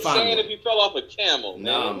been able to find him. He couldn't hit sand if he fell off a camel.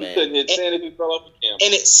 No, man. He couldn't hit sand if he fell off a camel.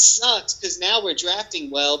 And it sucks because now we're drafting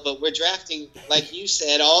well, but we're drafting, like you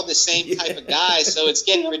said, all the same type of guys, so it's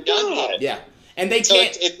getting redundant. Yeah. And they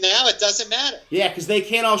can't. Now it doesn't matter. Yeah, because they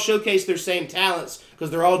can't all showcase their same talents because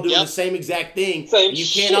they're all doing the same exact thing. You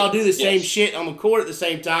can't all do the same shit on the court at the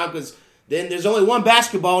same time because then there's only one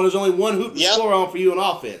basketball and there's only one hoop to score on for you on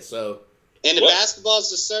offense. So. And the basketball is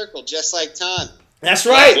a circle, just like time. That's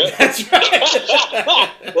right. That's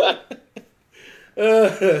right.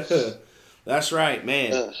 That's right,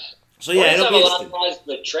 man. So yeah, it'll have be a lot of guys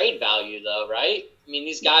with trade value, though, right? I mean,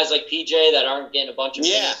 these guys like PJ that aren't getting a bunch of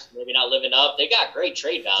minutes, maybe not living up, they got great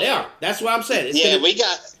trade value. They are. That's what I'm saying. We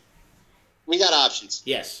got options.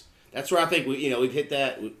 Yes, that's where I think we've hit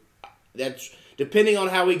that. That's depending on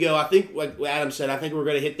how we go. I think, like Adam said, I think we're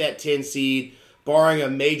going to hit that 10 seed, barring a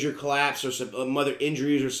major collapse or some other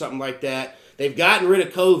injuries or something like that. They've gotten rid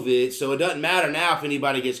of COVID, so it doesn't matter now if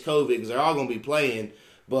anybody gets COVID because they're all going to be playing.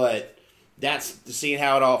 But that's seeing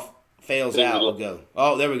how it all fails out, we'll go.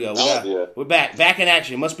 Oh, there we go. We're back. Back in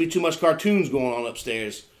action. Must be too much cartoons going on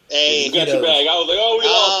upstairs. Hey, you got your bag. I was like, oh, we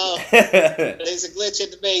lost. There's a glitch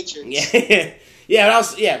in the Matrix.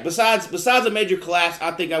 Yeah. Besides a major collapse,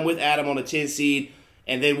 I think I'm with Adam on a 10 seed,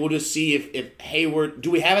 and then we'll just see if Hayward.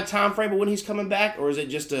 Do we have a time frame of when he's coming back, or is it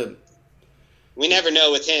just a? We never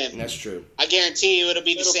know with him. That's true. I guarantee you, it'll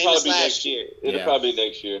be the same as last year. It'll probably be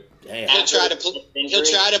next year. Damn. He'll try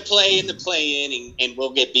to play in the play-in, and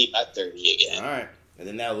we'll get beat by 30 again. All right, and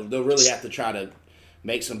then they'll really have to try to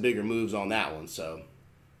make some bigger moves on that one. So.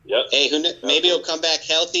 Yep. Hey, maybe he'll come back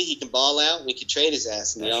healthy. He can ball out. And we can trade his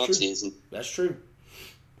ass in the offseason. That's true.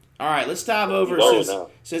 All right, let's dive over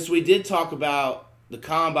since we did talk about the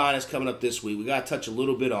combine is coming up this week. We got to touch a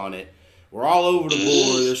little bit on it. We're all over the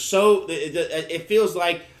board. It feels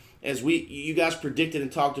like as you guys predicted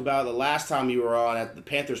and talked about the last time you were on at the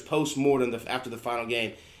Panthers post-mortem after the final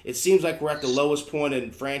game. It seems like we're at the lowest point in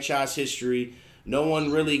franchise history. No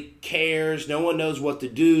one really cares. No one knows what to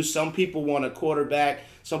do. Some people want a quarterback.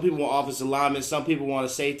 Some people want offensive linemen. Some people want a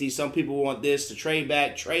safety. Some people want this to trade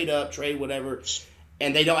back, trade up, trade whatever.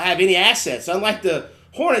 And they don't have any assets. Unlike the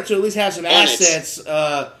Hornets, who at least have some assets.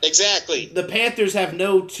 Exactly. The Panthers have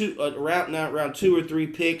around 2 or 3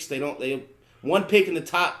 picks. They one pick in the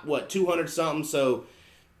top 200 something. So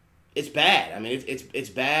it's bad. I mean, it's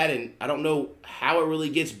bad, and I don't know how it really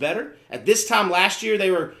gets better. At this time last year,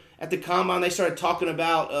 they were at the combine. They started talking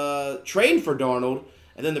about trading for Darnold.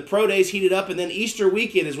 And then the pro days heated up, and then Easter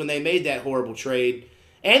weekend is when they made that horrible trade.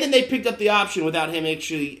 And then they picked up the option without him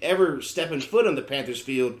actually ever stepping foot on the Panthers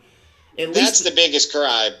field. That's the biggest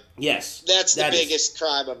crime. Yes. That's the biggest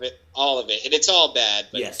crime of it, all of it. And it's all bad,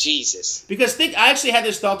 but Jesus. Because I actually had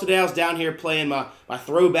this thought today. I was down here playing my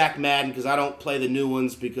throwback Madden because I don't play the new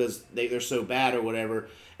ones because they're so bad or whatever.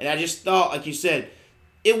 And I just thought, like you said,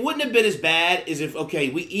 it wouldn't have been as bad as if,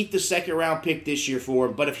 we eat the second-round pick this year for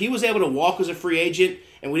him, but if he was able to walk as a free agent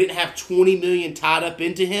and we didn't have $20 million tied up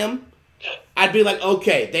into him, I'd be like,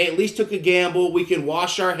 okay, they at least took a gamble. We can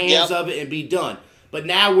wash our hands of it and be done. But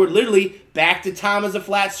now we're literally back to time as a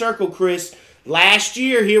flat circle, Chris. Last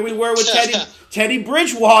year, here we were with Teddy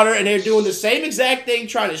Bridgewater, and they're doing the same exact thing,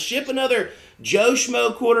 trying to ship another Joe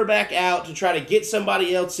Schmo quarterback out to try to get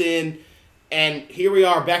somebody else in. And here we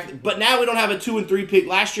are back. But now we don't have a 2 and 3 pick.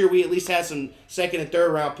 Last year we at least had some second and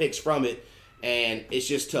third round picks from it, and it's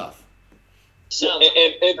just tough. Sounds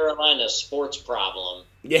like Carolina's sports problem.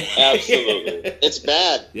 Yeah, absolutely. It's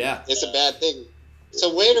bad. Yeah, it's a bad thing. So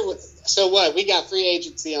what? We got free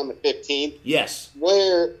agency on the 15th. Yes.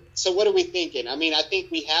 So what are we thinking? I mean, I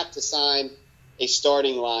think we have to sign a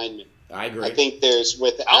starting lineman. I agree. I think I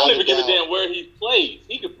don't even give a damn where he plays.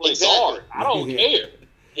 He could play guard. I don't care.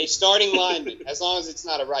 A starting lineman, as long as it's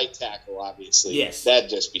not a right tackle, obviously. Yes. That'd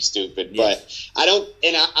just be stupid. Yes. But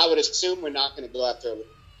I would assume we're not going to go after.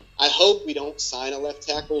 I hope we don't sign a left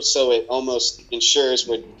tackle, so it almost ensures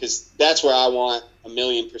because that's where I want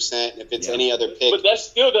 1,000,000%. If it's any other pick, but that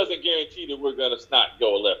still doesn't guarantee that we're going to not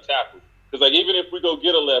go a left tackle. Because even if we go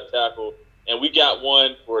get a left tackle and we got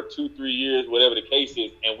one for 2-3 years, whatever the case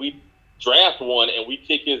is, and we draft one and we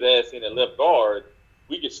kick his ass in at left guard,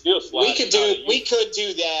 we could still slide. We could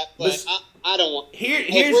do that, but I don't want.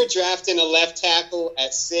 If we're drafting a left tackle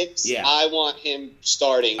at 6, I want him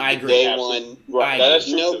starting. I agree. Day one, right?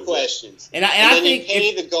 That's no questions. And I think you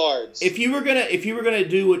pay the guards. If you were gonna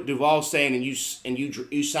do what Duvall's saying and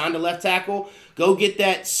you signed a left tackle, go get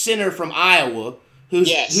that center from Iowa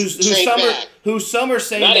who's summer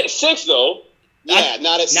saying not at 6 though. Yeah,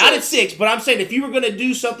 not at 6. Not at 6, but I'm saying if you were gonna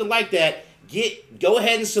do something like that. Go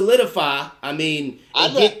ahead and solidify. I mean, I'll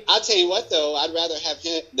tell you what though. I'd rather have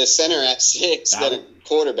the center at 6 than a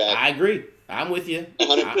quarterback. I agree. I'm with you.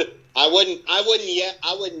 I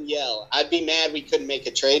wouldn't yell. I'd be mad we couldn't make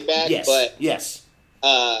a trade back. Yes. But yes.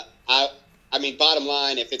 I mean, bottom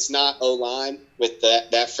line, if it's not O-line with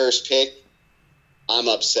that first pick, I'm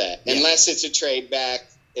upset. Yeah. Unless it's a trade back,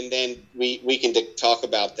 and then we can talk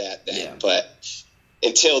about that then. Yeah. But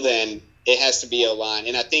until then, it has to be O-line,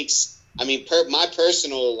 and I think. I mean, my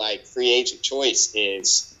personal free agent choice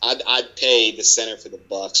is I'd pay the center for the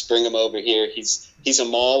Bucks. Bring him over here. He's a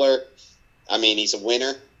mauler. I mean, he's a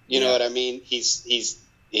winner. You know what I mean? He's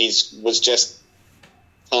was just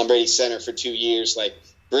Tom Brady's center for 2 years.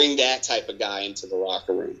 Bring that type of guy into the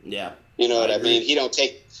locker room. Yeah, you know what I mean. He don't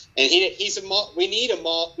take, and he's a maul. We need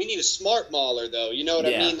a smart mauler though. You know what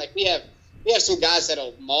I mean? We have some guys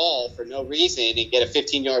that'll maul for no reason and get a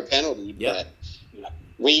 15-yard penalty, but.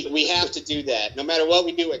 We have to do that. No matter what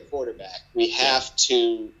we do at quarterback, we have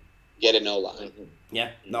to get an O-line.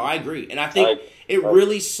 Yeah, no, I agree. And I think it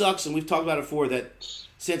really sucks, and we've talked about it before, that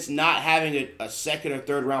since not having a second or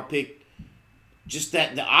third round pick. Just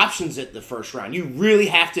that the options at the first round. You really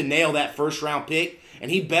have to nail that first round pick,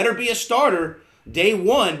 and he better be a starter day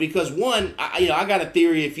one because I got a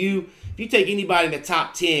theory. If you take anybody in the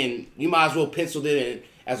top 10, you might as well pencil it in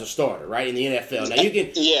as a starter, right, in the NFL. Now you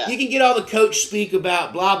can get all the coach speak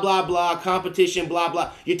about blah blah blah competition, blah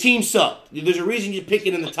blah. Your team sucked. There's a reason you're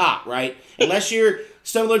picking in the top, right? Unless you're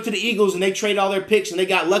similar to the Eagles and they trade all their picks and they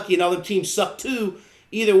got lucky and all their teams suck too.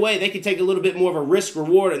 Either way, they can take a little bit more of a risk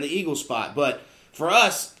reward in the Eagles spot, but. For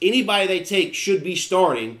us, anybody they take should be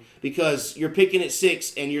starting because you're picking at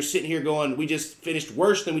 6 and you're sitting here going, we just finished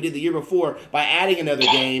worse than we did the year before by adding another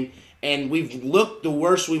game, and we've looked the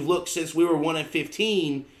worst we've looked since we were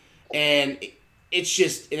 1-15, and it's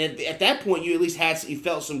just, and at that point you at least you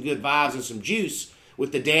felt some good vibes and some juice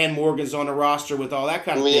with the Dan Morgans on the roster with all that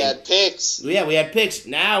kind of thing. We had picks. Yeah, we had picks.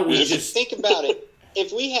 Now we just think about it.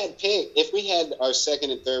 If we had our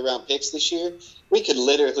second and third round picks this year, we could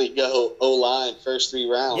literally go O-line first 3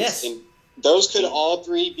 rounds. Yes. And those could all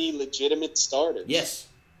 3 be legitimate starters. Yes.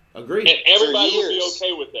 Agreed. And everybody would be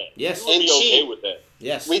okay with that. Yes. Would be okay with that.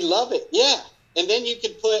 Yes. We'd love it. Yeah. And then you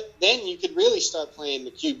could really start playing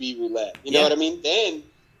the QB roulette. You know what I mean?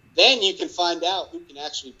 Then you can find out who can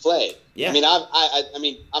actually play. Yeah. I mean, I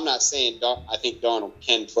mean, I'm not saying I think Darnold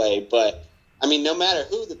can play, but I mean, no matter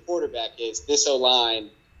who the quarterback is, this O-line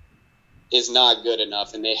is not good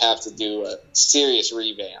enough, and they have to do a serious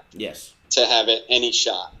revamp. Yes. To have any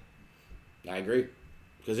shot. I agree.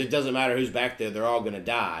 Because it doesn't matter who's back there; they're all going to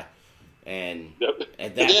die. And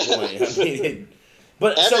at that point, I mean,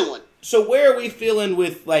 but everyone. So where are we feeling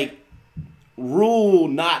with Rule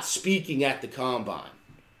not speaking at the combine?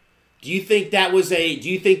 Do you think that was a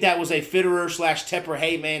Fitterer / Tepper?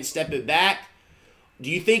 Hey man, step it back. Do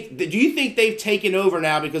you think they've taken over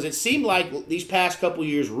now? Because it seemed like these past couple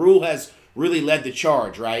years, Rule has really led the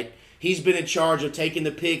charge, right? He's been in charge of taking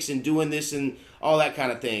the picks and doing this and all that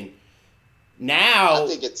kind of thing. Now,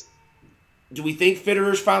 do we think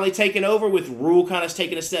Fitterer's finally taken over with Rule kind of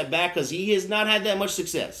taking a step back because he has not had that much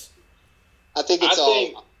success? I think it's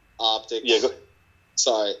all optics. Yeah,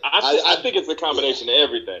 sorry. I think it's a combination of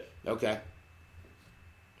everything. Okay.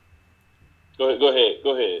 Go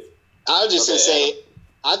ahead. I was just going to say,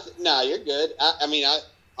 no, you're good. I mean,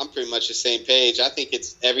 I'm pretty much the same page. I think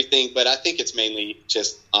it's everything, but I think it's mainly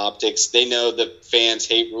just optics. They know the fans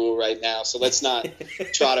hate Rule right now, so let's not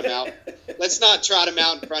trot him out. Let's not trot him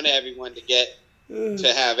out in front of everyone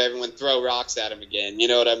to have everyone throw rocks at him again. You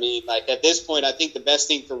know what I mean? Like, at this point, I think the best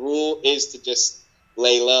thing for Rule is to just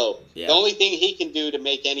lay low. Yeah. The only thing he can do to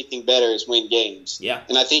make anything better is win games. Yeah.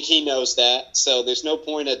 And I think he knows that, so there's no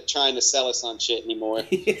point of trying to sell us on shit anymore.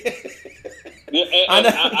 Yeah, and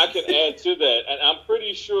I can add to that, and I'm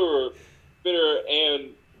pretty sure Fitter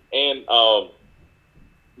and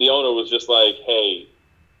the owner was just like, "Hey,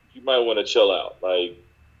 you might want to chill out, like,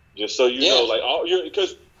 just so you know, like,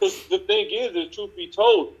 because the thing is, truth be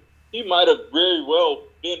told, he might have very well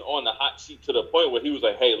been on the hot seat to the point where he was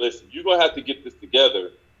like, "Hey, listen, you're gonna have to get this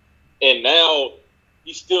together," and now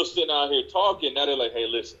he's still sitting out here talking. Now they're like, "Hey,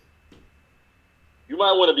 listen, you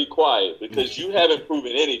might want to be quiet because you haven't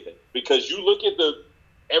proven anything. Because you look at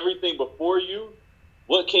everything before you,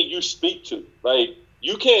 what can you speak to? Like,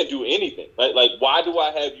 you can't do anything. Like why do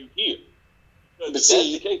I have you here? Because if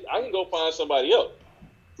that's the case, I can go find somebody else."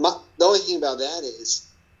 The only thing about that is,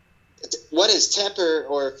 what has Tepper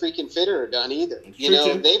or freaking Fitterer done either?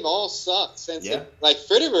 They've all sucked since. Yeah. Like,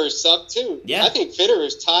 Fitterer sucked too. Yeah. I think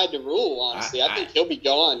Fitterer's tied to Rule, honestly. I think he'll be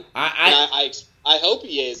gone. I hope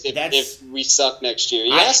he is if we suck next year.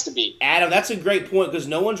 He has to be. Adam, that's a great point because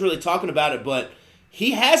no one's really talking about it, but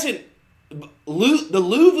he hasn't. The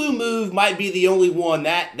Luvu move might be the only one.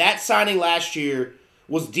 That signing last year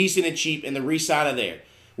was decent and cheap, and the re-sign of there.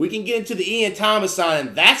 We can get into the Ian Thomas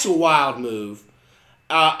signing. That's a wild move.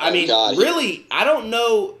 Really, I don't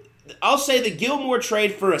know. I'll say the Gilmore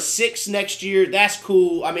trade for a 6 next year, that's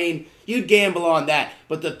cool. I mean, you'd gamble on that.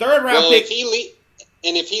 But the third round pick... if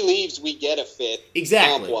he leaves, we get a 5th.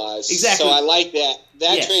 Exactly. Comp-wise. Exactly. So I like that.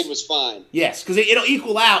 That trade was fine. Yes, because it'll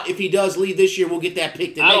equal out. If he does leave this year, we'll get that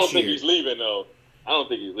picked in next year. I don't think he's leaving, though.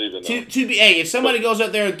 If somebody goes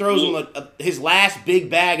out there and throws him his last big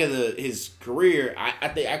bag of his career, I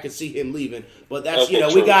think I could see him leaving. But that's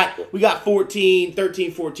we got 13,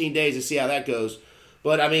 14 days to see how that goes.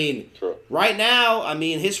 But I mean, right now, I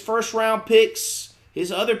mean, his first round picks,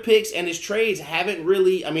 his other picks, and his trades haven't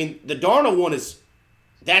really. I mean, the Darnold one is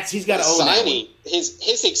he's got to own that one.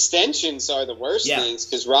 His extensions are the worst things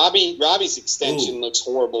because Robbie's extension looks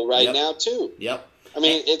horrible now too. Yep. I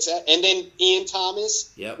mean, and then Ian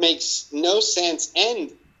Thomas makes no sense. And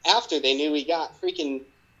after they knew he got freaking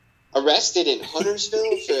arrested in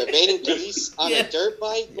Huntersville for evading police on a dirt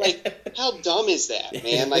bike. Like, how dumb is that,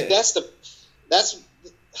 man? Like, that's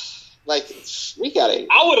like, we gotta.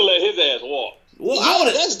 I would have let his ass walk. Well,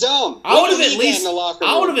 that's dumb. I would have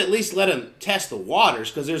at least let him test the waters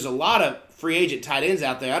because there's a lot of free agent tight ends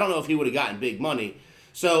out there. I don't know if he would have gotten big money.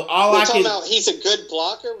 So talking about he's a good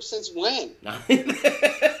blocker since when?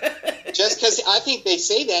 Just because I think they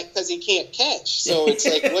say that because he can't catch. So it's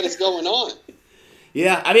like, what is going on?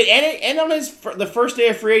 Yeah, I mean, and on the first day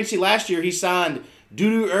of free agency last year, he signed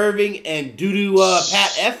Dudu Irving and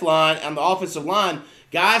Pat Eflin on the offensive line.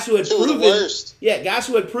 Guys who had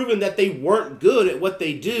proven that they weren't good at what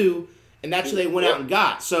they do, and that's who they went out and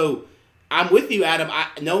got. So I'm with you, Adam.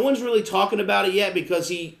 No one's really talking about it yet because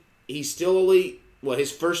he's still only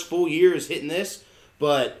his first full year is hitting this.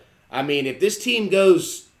 But I mean, if this team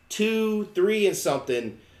goes 2-3 and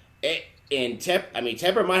something, and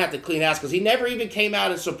Tepper might have to clean house because he never even came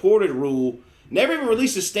out and supported Rule. Never even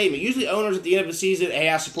released a statement. Usually owners at the end of the season, hey,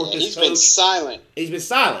 I support this coach. He's been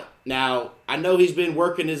silent. Now, I know he's been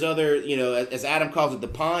working his other, as Adam calls it, the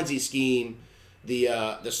Ponzi scheme, the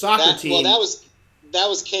soccer team. Well, that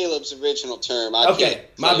was Caleb's original term. Okay,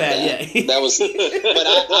 my bad. That. Yeah, that was. But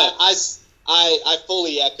I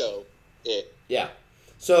fully echo it. Yeah.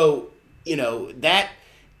 So that,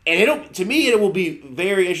 and it will be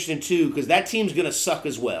very interesting too because that team's going to suck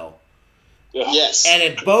as well. Yes. And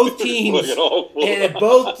if both teams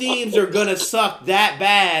are going to suck that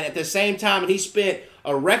bad at the same time, and he spent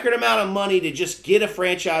a record amount of money to just get a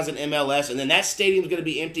franchise in MLS, and then that stadium's going to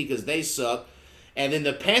be empty because they suck, and then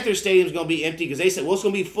the Panthers stadium's going to be empty because they said, well, it's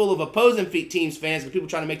going to be full of opposing teams fans and people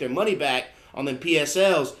trying to make their money back on them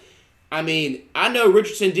PSLs. I mean, I know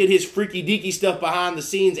Richardson did his freaky deaky stuff behind the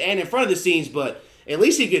scenes and in front of the scenes, but at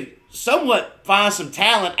least he could somewhat find some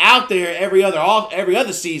talent out there every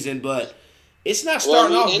other season, but it's not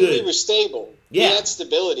starting off good. And we were stable. Yeah. We had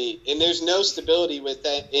stability, and there's no stability with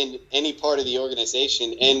that in any part of the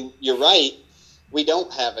organization. And you're right, we don't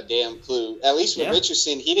have a damn clue. At least with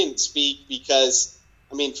Richardson, he didn't speak because,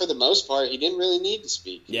 I mean, for the most part, he didn't really need to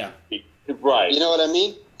speak. Yeah. Right. You know what I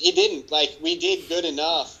mean? He didn't. Like, we did good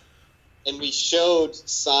enough, and we showed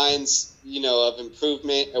signs, of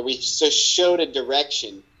improvement, or we just showed a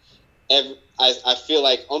direction. I feel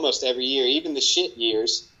like almost every year, even the shit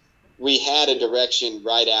years, we had a direction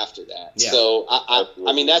right after that. Yeah. So,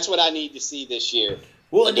 I mean, that's what I need to see this year,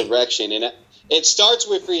 a direction. And it starts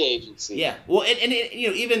with free agency. Yeah. Well, and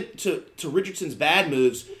even to Richardson's bad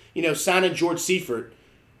moves, signing George Seifert,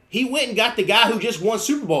 he went and got the guy who just won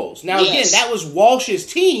Super Bowls. Now, again, that was Walsh's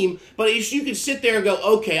team, but you can sit there and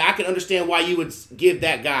go, okay, I can understand why you would give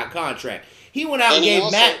that guy a contract. He went out and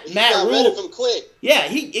gave Matt Rule. Rid of him quick. Yeah,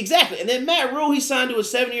 exactly. And then Matt Rule, he signed to a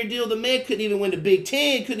 7-year deal. The man couldn't even win the Big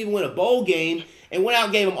Ten, couldn't even win a bowl game, and went out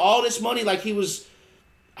and gave him all this money like he was,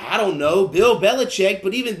 I don't know, Bill Belichick.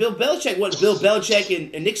 But even Bill Belichick wasn't Bill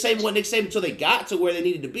Belichick, and Nick Saban wasn't Nick Saban until they got to where they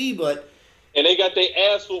needed to be. And they got their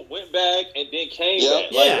ass whooped, went back, and then came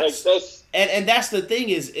back. Yeah. And that's the thing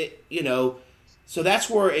is, so that's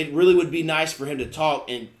where it really would be nice for him to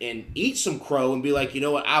talk and eat some crow and be like, you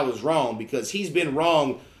know what, I was wrong, because he's been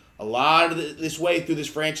wrong a lot of this way through this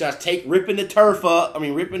franchise. Ripping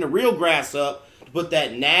the real grass up to put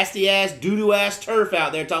that nasty-ass, doo-doo-ass turf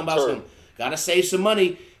out there talking about got to save some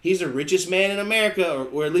money. He's the richest man in America,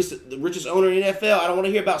 or at least the richest owner in the NFL. I don't want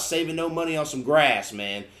to hear about saving no money on some grass,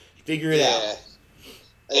 man. Figure it out.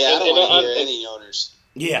 Yeah, I don't want to hear any owners.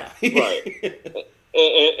 Yeah. Right.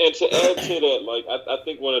 And to add to that, I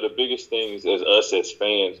think one of the biggest things as us as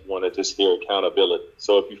fans want to just hear accountability.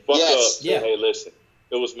 So if you fuck up, say, hey, listen,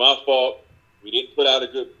 it was my fault. We didn't put out a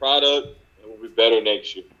good product, and we'll be better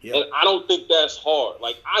next year. Yep. And I don't think that's hard.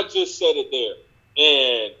 Like, I just said it there.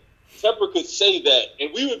 And Tepper could say that,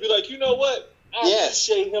 and we would be like, you know what? I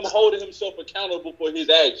appreciate him holding himself accountable for his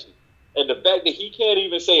actions. And the fact that he can't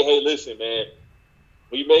even say, hey, listen, man,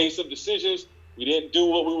 we made some decisions. We didn't do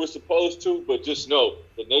what we were supposed to, but just know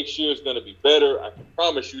the next year is going to be better. I can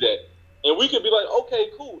promise you that. And we could be like, okay,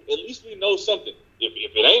 cool. At least we know something.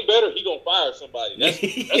 If it ain't better, he going to fire somebody. That's what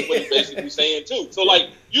he's basically saying, too. So, I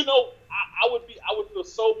would feel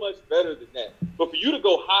so much better than that. But for you to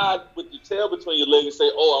go hide with your tail between your legs and say,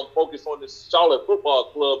 oh, I'm focused on this Charlotte football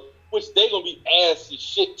club, which they going to be ass as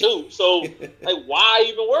shit, too. So, why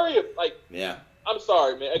even worry? I'm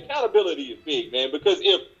sorry, man. Accountability is big, man, because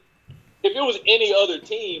if it was any other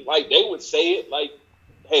team, they would say it,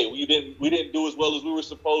 hey, we didn't do as well as we were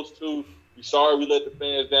supposed to. We're sorry we let the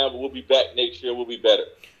fans down, but we'll be back next year. We'll be better.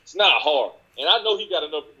 It's not hard. And I know he got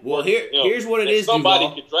enough. Well, here's what it is. Somebody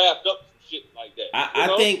Duvall. could draft up some shit like that.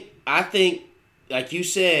 I think like you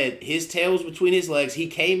said, his tail was between his legs. He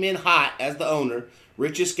came in hot as the owner,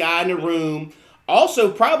 richest guy in the room.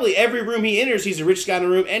 Also, probably every room he enters, he's the richest guy in the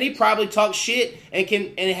room, and he probably talks shit and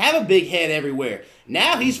can have a big head everywhere.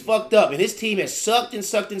 Now he's fucked up, and his team has sucked and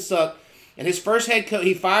sucked and sucked. And his first head coach,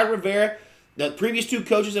 he fired Rivera. The previous two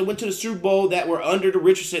coaches that went to the Super Bowl that were under the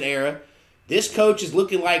Richardson era. This coach is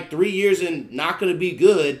looking like 3 years and not going to be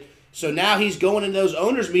good. So now he's going in those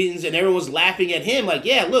owners' meetings, and everyone's laughing at him like,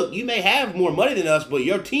 yeah, look, you may have more money than us, but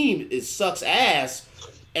your team sucks ass.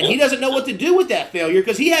 And he doesn't know what to do with that failure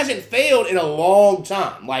because he hasn't failed in a long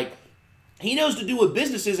time. Like, he knows to do with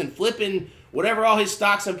businesses and flipping whatever all his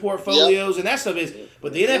stocks and portfolios and that stuff is.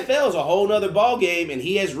 But the NFL is a whole nother ballgame, and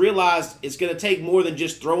he has realized it's going to take more than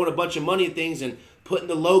just throwing a bunch of money at things and putting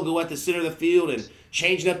the logo at the center of the field and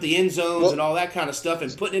changing up the end zones and all that kind of stuff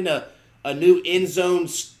and putting in a new end zone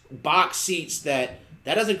box seats that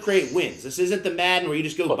doesn't create wins. This isn't the Madden where you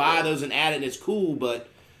just go buy those and add it and it's cool, but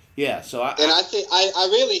yeah. So I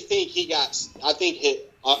really think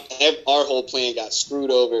our whole plan got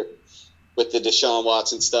screwed over with the Deshaun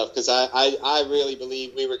Watson stuff because I really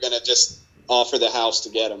believe we were going to just offer the house to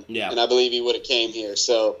get him. Yeah. And I believe he would have came here.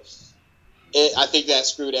 So I think that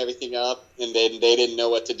screwed everything up, and then they didn't know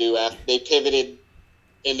what to do after they pivoted,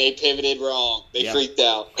 and they pivoted wrong. They freaked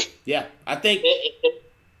out. Yeah, I think.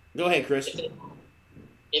 Go ahead, Chris.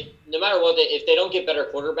 No matter what, if they don't get better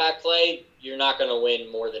quarterback play, you're not going to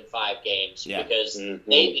win more than 5 games because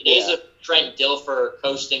the days of Trent Dilfer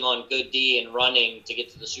coasting on good D and running to get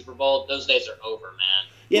to the Super Bowl, those days are over,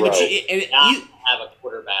 man. Yeah, but you have a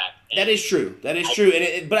quarterback. That is true. That is true.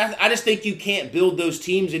 But I just think you can't build those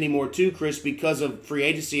teams anymore, too, Chris, because of free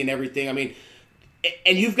agency and everything. I mean,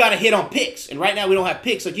 and you've got to hit on picks. And right now we don't have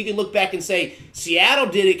picks. Like, you can look back and say Seattle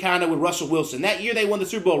did it kind of with Russell Wilson. That year they won the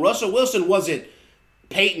Super Bowl. Russell Wilson wasn't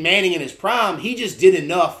Peyton Manning in his prime. He just did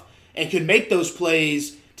enough and could make those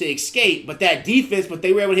plays to escape. But that defense,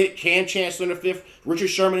 they were able to hit Cam Chancellor in the 5th, Richard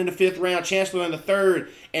Sherman in the 5th round, Chancellor in the 3rd,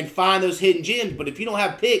 and find those hidden gems. But if you don't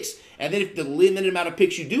have picks, and then if the limited amount of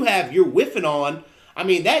picks you do have, you're whiffing on. I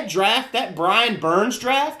mean, that draft, that Brian Burns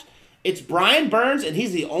draft, it's Brian Burns, and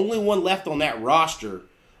he's the only one left on that roster.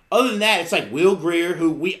 Other than that, it's like Will Grier,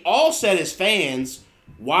 who we all said as fans,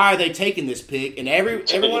 why are they taking this pick? And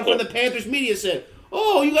everyone from the Panthers media said,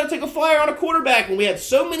 oh, you got to take a flyer on a quarterback. And we had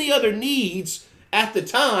so many other needs at the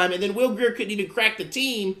time, and then Will Grier couldn't even crack the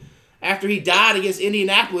team after he died against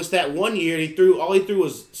Indianapolis that one year. All he threw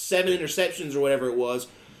was 7 interceptions or whatever it was.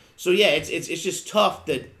 So yeah, it's just tough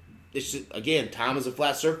that it's just, again, time is a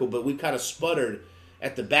flat circle, but we kind of sputtered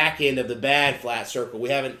at the back end of the bad flat circle.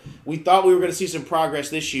 We thought we were going to see some progress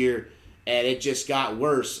this year, and it just got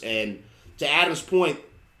worse. And to Adam's point,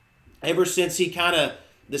 ever since he kind of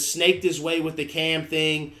snaked his way with the Cam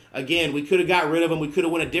thing, again, we could have got rid of him. We could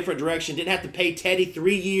have went a different direction. Didn't have to pay Teddy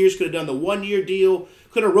 3 years. Could have done the 1-year deal.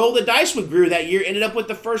 Could have rolled the dice with Grier that year. Ended up with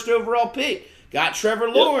the 1st overall pick. Got Trevor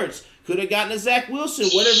Lawrence. Could have gotten a Zach Wilson,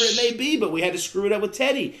 whatever it may be, but we had to screw it up with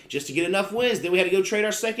Teddy just to get enough wins. Then we had to go trade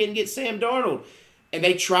our 2nd and get Sam Darnold. And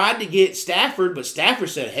they tried to get Stafford, but Stafford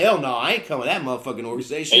said, hell no, I ain't coming to that motherfucking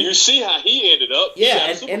organization. And you see how he ended up.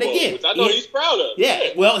 Yeah, and again, which I know he's proud of.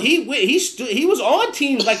 Yeah, well, he was on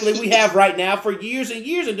teams like we have right now for years and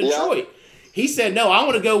years in Detroit. Yeah. He said, no, I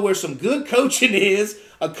want to go where some good coaching is,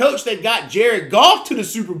 a coach that got Jared Goff to the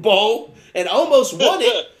Super Bowl and almost won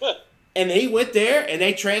it. And he went there, and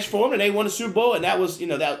they transformed, and they won the Super Bowl, and that was,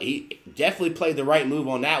 that he definitely played the right move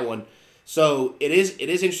on that one. So it is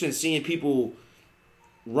interesting seeing people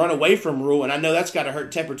run away from Rule, and I know that's got to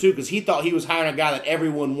hurt temper too because he thought he was hiring a guy that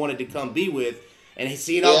everyone wanted to come be with, and he's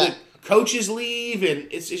seeing all the coaches leave, and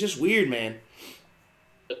it's just weird, man.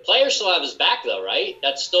 The players still have his back, though, right?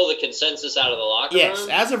 That's still the consensus out of the locker room? Yes,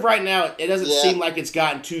 as of right now, it doesn't seem like it's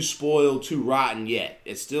gotten too spoiled, too rotten yet.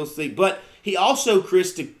 It's still – but he also,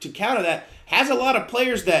 Chris, to counter that, has a lot of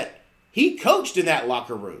players that he coached in that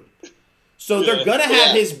locker room. So they're gonna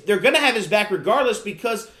have his back regardless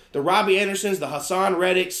because the Robbie Andersons, the Hassan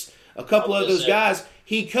Reddicks, a couple of those guys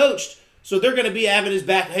he coached. So they're going to be having his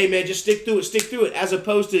back, hey, man, just stick through it, as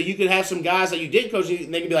opposed to you could have some guys that you didn't coach,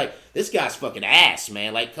 and they can be like, this guy's fucking ass,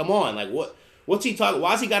 man. Like, come on. Like, what's he talking?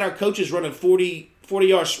 Why's he got our coaches running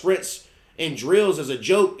 40-yard sprints and drills as a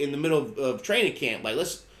joke in the middle of training camp? Like,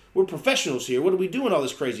 we're professionals here. What are we doing all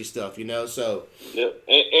this crazy stuff, So yeah,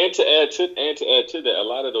 and to add to that, a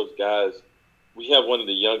lot of those guys, we have one of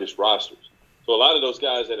the youngest rosters. So a lot of those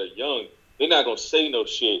guys that are young, they're not going to say no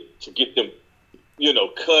shit to get them,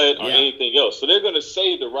 cut or anything else. So they're going to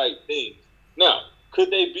say the right things. Now,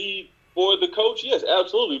 could they be for the coach? Yes,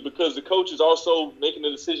 absolutely, because the coach is also making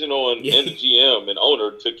a decision on and the GM and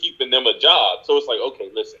owner to keeping them a job. So it's like,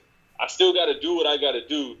 okay, listen, I still got to do what I got to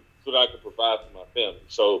do so that I can provide for my family.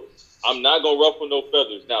 So I'm not going to ruffle no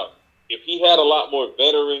feathers. Now, if he had a lot more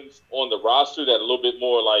veterans on the roster that a little bit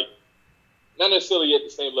more like, not necessarily at the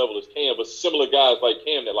same level as Cam, but similar guys like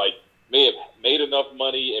Cam that like may have made enough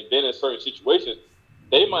money and been in certain situations,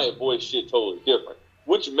 they might voice shit totally different,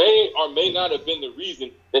 which may or may not have been the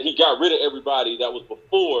reason that he got rid of everybody that was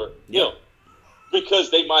before him,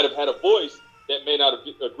 because they might have had a voice that may not have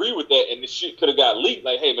agree with that, and this shit could have got leaked.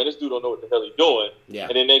 Like, hey man, this dude don't know what the hell he's doing. Yeah.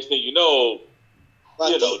 And then next thing you know,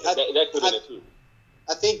 that could have been it too.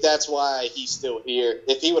 I think that's why he's still here.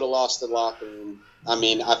 If he would have lost the locker room, I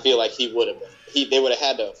mean, I feel like he would have been. They would have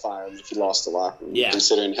had to fire him if he lost the locker room,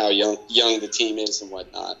 considering how young the team is and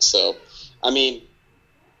whatnot. So, I mean,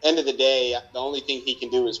 end of the day, the only thing he can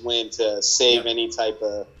do is win to save any type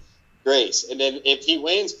of grace. And then if he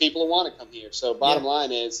wins, people will want to come here. So, bottom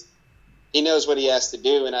line is, he knows what he has to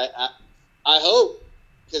do. And I hope,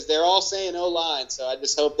 because they're all saying O-line, so I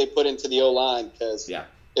just hope they put into the O-line, because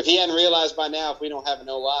if he hadn't realized by now, if we don't have an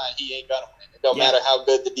O-line, he ain't going to win. It don't matter how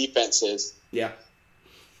good the defense is. Yeah.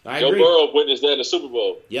 I Joe agree. Burrow witnessed that in the Super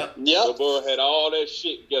Bowl. Yep. Joe Burrow had all that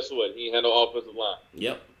shit, and guess what? He ain't had no offensive line.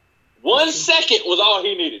 Yep. 1 second was all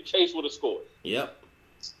he needed. Chase would have scored. Yep.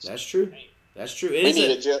 That's true. That's true. We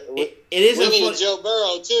need a Joe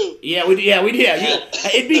Burrow too. Yeah, we did.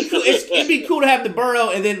 It'd be cool. It'd be cool to have the Burrow,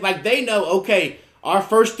 and then like they know, okay, our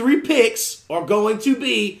first 3 picks are going to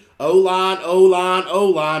be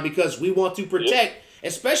O-line, because we want to protect,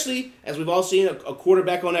 especially as we've all seen a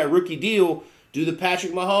quarterback on that rookie deal. Do the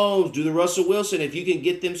Patrick Mahomes, do the Russell Wilson. If you can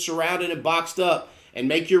get them surrounded and boxed up and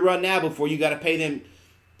make your run now before you got to pay them,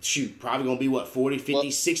 probably going to be, 40,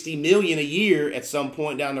 50, 60 million a year at some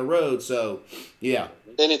point down the road. So, yeah.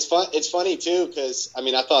 And it's funny, too, because, I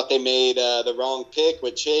mean, I thought they made the wrong pick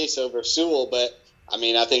with Chase over Sewell, but, I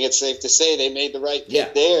mean, I think it's safe to say they made the right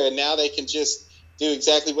pick there, and now they can just do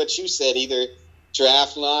exactly what you said, either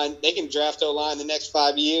draft line. They can draft O-line the next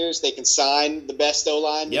 5 years. They can sign the best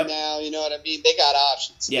O-line now. You know what I mean? They got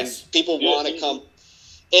options. Yes. And people want to come.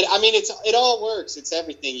 It all works. It's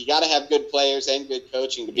everything. You got to have good players and good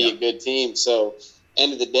coaching to be a good team. So,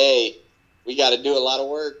 end of the day, we got to do a lot of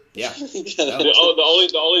work. Yeah.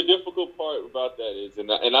 The only difficult part about that is,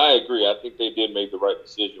 and I agree, I think they did make the right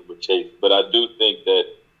decision with Chase, but I do think that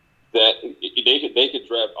they could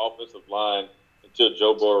draft offensive line until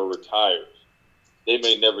Joe Burrow retires. They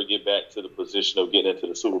may never get back to the position of getting into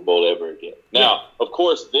the Super Bowl ever again. Now, of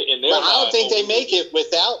course, I don't think they make it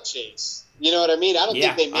without Chase. You know what I mean? I don't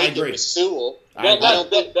think they make it with Sewell. But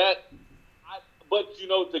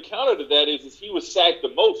the counter to that is he was sacked the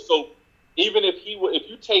most. So even if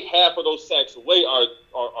you take half of those sacks away, or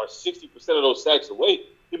 60% of those sacks away,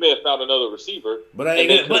 he may have found another receiver. But the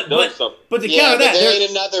counter that there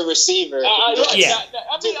ain't another receiver.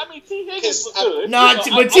 I mean, T. Higgins was good.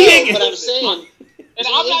 But T. Higgins. But I'm saying. And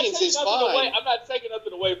I'm not taking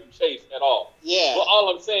nothing away from Chase at all. Yeah. But all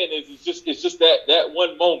I'm saying is it's just that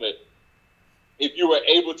one moment. If you were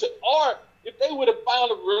able to, or if they would have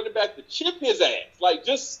found a running back to chip his ass, like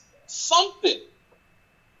just something.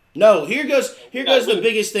 No, here goes the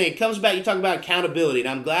biggest thing. It comes back, you talk about accountability, and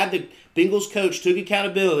I'm glad the Bengals coach took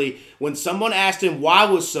accountability when someone asked him why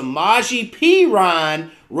was Samaje Perine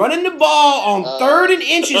running the ball on 3rd and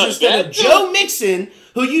inches instead of Joe Mixon,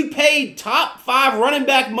 who you paid top 5 running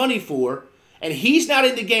back money for, and he's not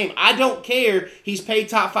in the game. I don't care. He's paid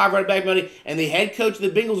top 5 running back money, and the head coach of the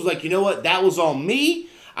Bengals was like, you know what? That was on me.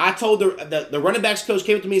 I told the running backs coach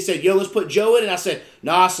came up to me and said, yo, let's put Joe in. And I said,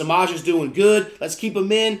 nah, Samaje's doing good. Let's keep him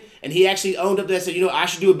in. And he actually owned up to that and said, you know, I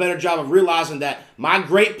should do a better job of realizing that my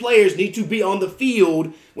great players need to be on the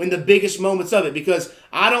field when the biggest moments of it. Because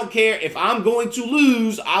I don't care if I'm going to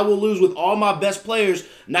lose, I will lose with all my best players,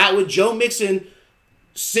 not with Joe Mixon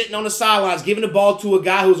sitting on the sidelines, giving the ball to a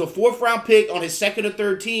guy who was a 4th-round pick on his 2nd or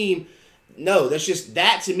 3rd team. No,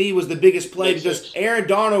 that to me was the biggest play because Aaron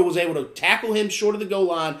Darnold was able to tackle him short of the goal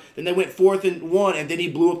line. Then they went 4th and 1, and then he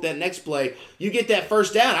blew up that next play. You get that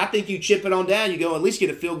first down, I think you chip it on down. You go at least get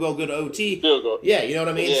a field goal, go to OT. Field goal. Yeah, you know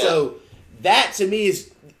what I mean? Yeah. So that to me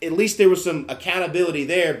is at least there was some accountability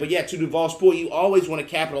there. But yeah, to Duvall's point, you always want to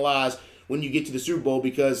capitalize when you get to the Super Bowl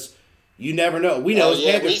because you never know. We know as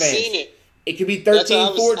Panther fans. Seen it. It could be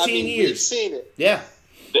 13, 14 years. We've seen it. Yeah.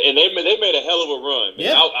 And they made a hell of a run. Man.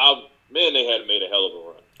 Yeah. Man, they had made a hell of a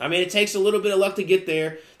run. I mean, it takes a little bit of luck to get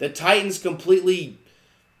there. The Titans completely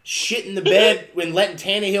shit in the bed when letting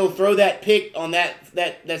Tannehill throw that pick on that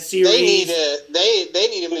series. They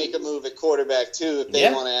need to make a move at quarterback too if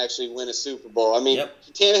they want to actually win a Super Bowl. I mean,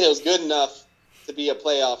 Tannehill's good enough to be a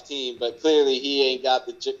playoff team, but clearly he ain't got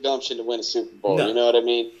the gumption to win a Super Bowl. No. You know what I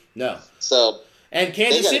mean? No. So And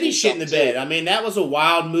Kansas gotta City do shit in the something, bed. too. I mean, that was a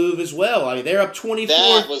wild move as well. I mean, they're up 24,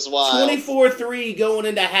 That was wild. 24-3 going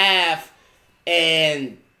into half,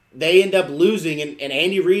 and they end up losing. And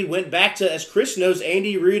Andy Reid went back to, as Chris knows,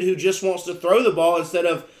 Andy Reid, who just wants to throw the ball instead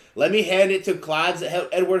of let me hand it to Clyde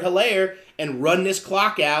Edwards-Helaire and run this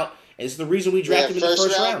clock out. And it's the reason we drafted him in the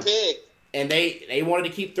first round. Pick. And they wanted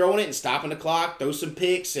to keep throwing it and stopping the clock, throw some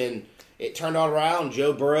picks, and it turned all around.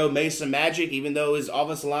 Joe Burrow made some magic, even though his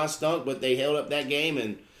offensive line stunk, but they held up that game.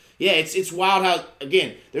 And yeah, it's wild how,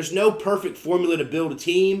 again, there's no perfect formula to build a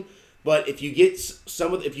team, but if you get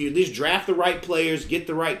if you at least draft the right players, get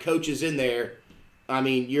the right coaches in there, I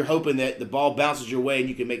mean, you're hoping that the ball bounces your way and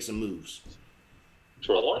you can make some moves.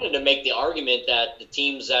 I wanted to make the argument that the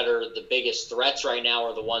teams that are the biggest threats right now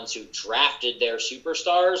are the ones who drafted their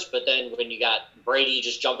superstars, but then when you got Brady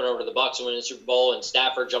just jumping over to the Bucs and winning the Super Bowl and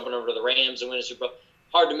Stafford jumping over to the Rams and winning the Super Bowl,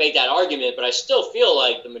 hard to make that argument, but I still feel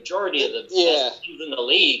like the majority of the best teams in the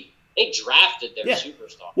league, they drafted their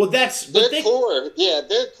superstar. Well, that's their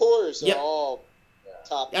cores are all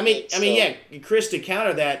top. Chris, to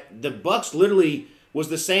counter that, the Bucs literally was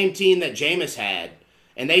the same team that Jameis had.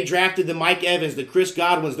 And they drafted the Mike Evans, the Chris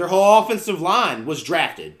Godwins. Their whole offensive line was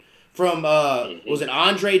drafted from, was it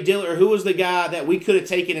Andre Dillard? Or who was the guy that we could have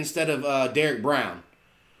taken instead of Derek Brown?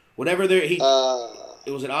 Whatever it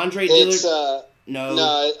was it Andre Dillard?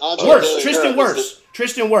 No, Andre Wirfs. Dillard.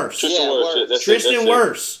 Tristan Wirfs. Tristan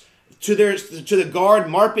Wirfs. To the guard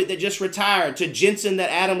Marpet that just retired, to Jensen that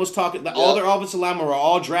Adam was talking. All their offensive linemen were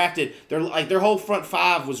all drafted. Their whole front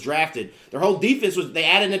five was drafted. Their whole defense was. They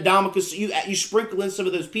added Ndamukong. You sprinkle in some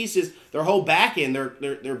of those pieces. Their whole back end,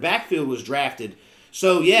 their backfield was drafted.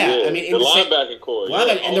 So I mean, the linebacker core,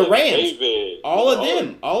 and the Rams, all of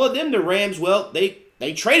them. The Rams. Well,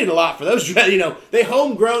 they traded a lot for those. You know, they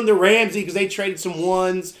homegrown the Ramsey because they traded some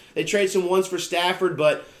ones. They traded some ones for Stafford,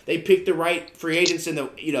 but they picked the right free agents. And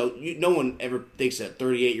no one ever thinks that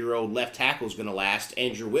 38-year-old left tackle is going to last.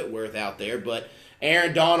 Andrew Whitworth out there, but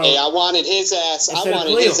Aaron Donald. Hey, I wanted his ass.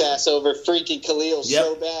 His ass over freaking Khalil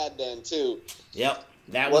so bad then too. Yep,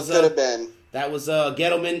 that what could have been. That was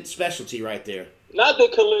Gettleman specialty right there. Not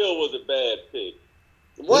that Khalil was a bad pick.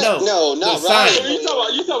 What? No, not Ryan. You talking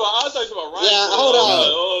about? I was talking about Ryan. Yeah, hold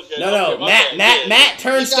on. Okay, Matt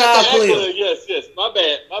Turnstile Khalil. Yes. My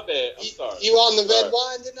bad. I'm sorry. You on the red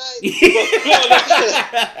wine tonight?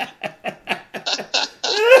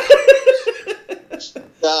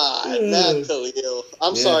 God, not Khalil.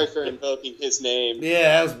 I'm sorry for invoking his name. Yeah,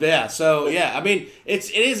 that was bad. So I mean,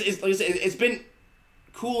 it's like I said, it's been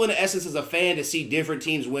cool in essence as a fan to see different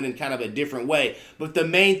teams win in kind of a different way. But the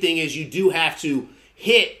main thing is you do have to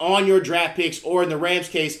hit on your draft picks, or in the Rams'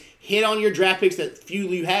 case, hit on your draft picks that few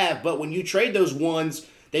you have. But when you trade those ones,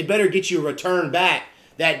 they better get you a return back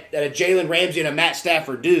that a Jalen Ramsey and a Matt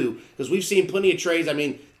Stafford do. Because we've seen plenty of trades. I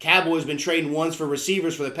mean, Cowboys been trading ones for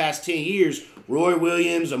receivers for the past 10 years. Roy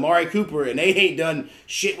Williams, Amari Cooper, and they ain't done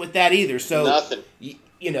shit with that either. So nothing.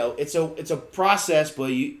 It's a process,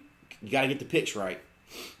 but you got to get the picks right.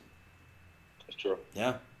 That's true.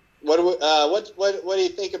 Yeah. What do you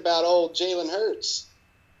think about old Jalen Hurts?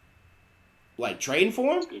 Like trading for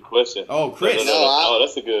him? That's a good question. Oh, Chris.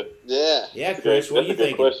 That's a good. Yeah. Yeah, Chris. What do you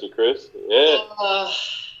think? That's a good question, Chris. Yeah.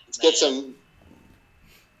 Let's get some.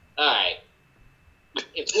 All right.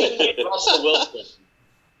 If we can get Russell Wilson,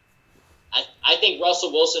 I think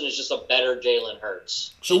Russell Wilson is just a better Jalen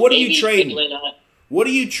Hurts. So what are you trading? What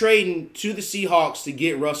are you trading to the Seahawks to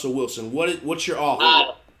get Russell Wilson? What's your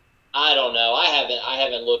offer? I don't know. I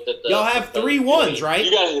haven't looked at the. Y'all have 3 ones, right?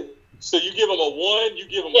 So you give him a 1, you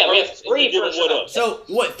give him we have 3 first. What up? So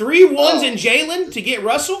what? 3 ones in Jalen to get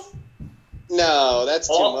Russell? No, that's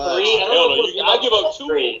too much. 3? I give up 2,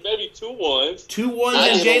 maybe 2 ones. 2 ones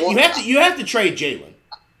in Jalen. You have to trade Jalen.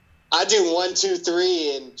 I do 1, 2,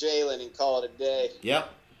 3 in Jalen and call it a day. Yep.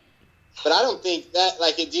 But I don't think that.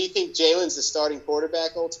 Like, do you think Jalen's the starting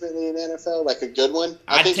quarterback ultimately in the NFL? Like a good one?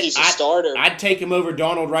 I think he's a starter. I'd take him over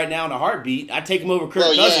Donald right now in a heartbeat. I'd take him over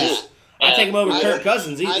Kirk Cousins. I'd take him over Kirk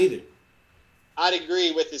Cousins either. I'd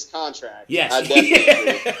agree with his contract. Yes. I definitely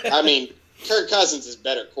agree. I mean, Kirk Cousins is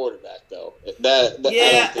better quarterback, though. Dude,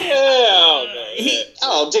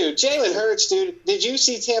 Jalen Hurts, dude. Did you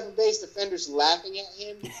see Tampa Bay's defenders laughing at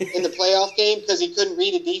him in the playoff game because he couldn't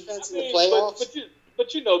read a defense in the playoffs?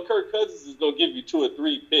 But you know, Kirk Cousins is going to give you 2 or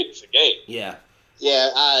 3 picks a game. Yeah. Yeah,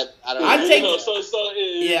 I don't know.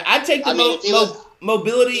 I'd take the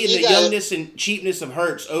mobility and the youngness and cheapness of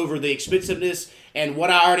Hurts over the expensiveness. And what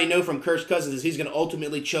I already know from Kirk Cousins is he's going to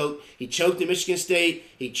ultimately choke. He choked at Michigan State.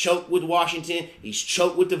 He choked with Washington. He's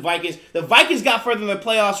choked with the Vikings. The Vikings got further in the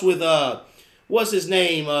playoffs with, what's his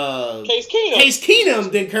name? Case Keenum. Case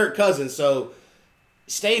Keenum than Kirk Cousins. So,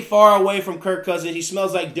 stay far away from Kirk Cousins. He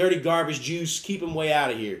smells like dirty garbage juice. Keep him way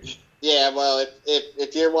out of here. Yeah, well,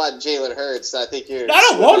 if you're wanting Jalen Hurts, I think you're. I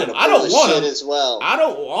don't want him. I don't want him as well. I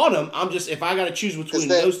don't want him. I'm just if I got to choose between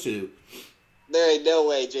those two. There ain't no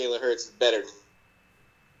way Jalen Hurts is better.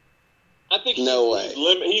 I think he's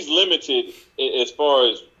he's limited as far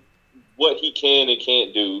as what he can and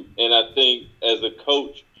can't do, and I think as a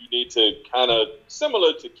coach, you need to kind of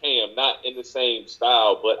similar to Cam, not in the same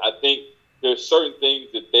style, but I think there's certain things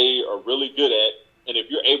that they are really good at, and if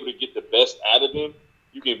you're able to get the best out of them,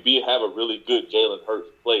 you can have a really good Jalen Hurts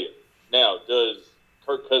player. Now, does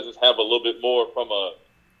Kirk Cousins have a little bit more from a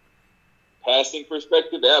passing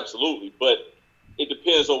perspective? Absolutely, but it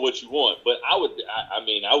depends on what you want. But I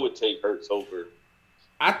would take Hurts over.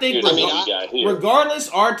 I think regardless,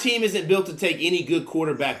 our team isn't built to take any good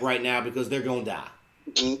quarterback right now because they're going to die.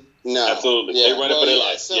 No, absolutely. Yeah. They run it for their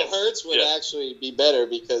life. So Hurts would actually be better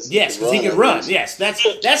because he can run. Yes, that's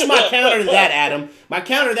my counter to that, Adam. My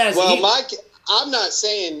counter to that is I'm not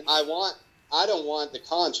saying I don't want the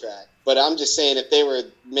contract, but I'm just saying if they were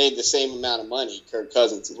made the same amount of money, Kirk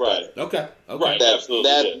Cousins is better. Okay. Right.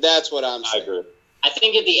 Absolutely. That's what I'm saying. I agree. I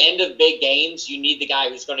think at the end of big games, you need the guy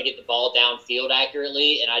who's going to get the ball downfield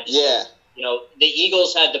accurately. And I just, the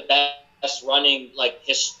Eagles had the best running,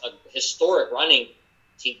 historic running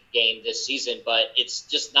team game this season, but it's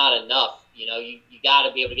just not enough. You got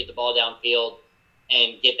to be able to get the ball downfield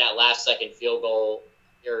and get that last second field goal.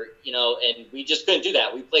 And we just couldn't do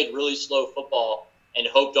that. We played really slow football and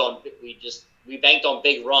we banked on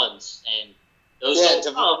big runs, and those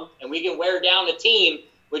don't come, and we can wear down the team,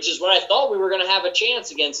 which is what I thought we were going to have a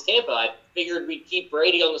chance against Tampa. I figured we'd keep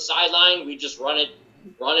Brady on the sideline, we'd just run it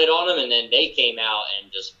on them, and then they came out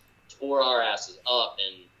and just tore our asses up.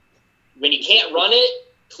 And when you can't run it,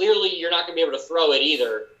 clearly you're not going to be able to throw it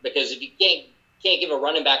either, because if you can't give a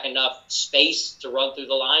running back enough space to run through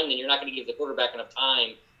the line, then you're not going to give the quarterback enough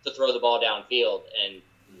time to throw the ball downfield. And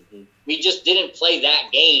we just didn't play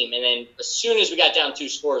that game. And then as soon as we got down 2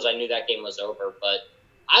 scores, I knew that game was over. But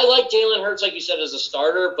I like Jalen Hurts, like you said, as a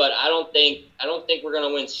starter, but I don't think we're going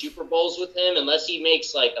to win Super Bowls with him unless he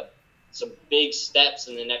makes some big steps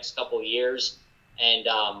in the next couple of years and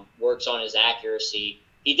works on his accuracy.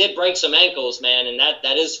 He did break some ankles, man, and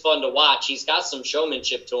that is fun to watch. He's got some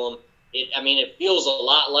showmanship to him. It feels a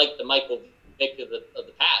lot like the Michael Vick of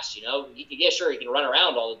the past. Sure, he can run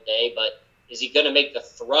around all day, but is he going to make the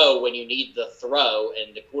throw when you need the throw?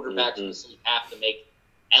 And the quarterbacks have to make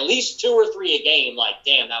at least 2 or 3 a game. Like,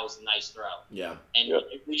 damn, that was a nice throw. Yeah, and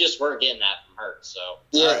we just weren't getting that from Hurts. So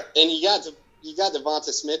right. And you got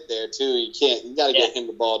Devonta Smith there too. You got to get him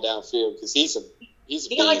the ball downfield because he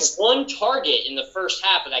got 1 target in the first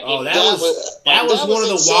half of that game. Oh, that was one of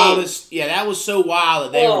the wildest. Yeah, that was so wild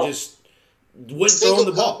that they were just wouldn't throw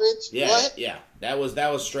the ball. Yeah. That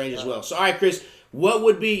was strange as well. So, all right, Chris, what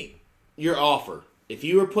would be your offer if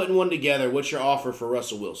you were putting one together? What's your offer for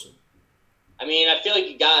Russell Wilson? I mean, I feel like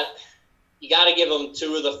you got to give them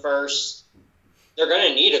 2 of the first. They're going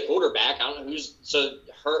to need a quarterback. I don't know who's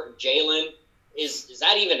hurt. Jalen is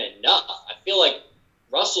that even enough? I feel like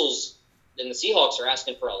Russell's and the Seahawks are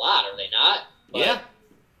asking for a lot, are they not? But,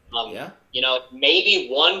 maybe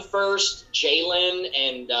 1 first, Jalen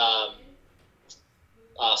and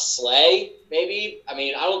Slay, maybe. I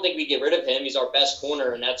mean, I don't think we get rid of him. He's our best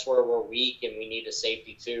corner, and that's where we're weak, and we need a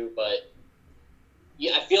safety too. But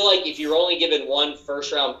I feel like if you're only given 1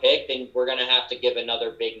 first-round pick, then we're going to have to give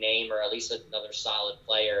another big name or at least another solid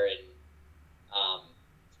player.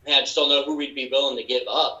 And I just don't know who we'd be willing to give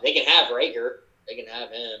up. They can have Rager. They can have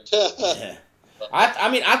him.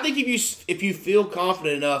 I think if you feel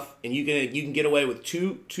confident enough and you can get away with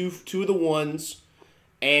two of the ones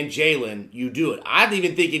and Jalen, you do it. I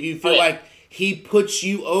even think if you feel like he puts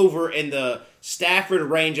you over in the Stafford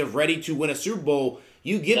range of ready to win a Super Bowl,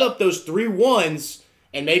 you give up those 3 ones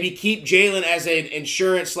and maybe keep Jalen as an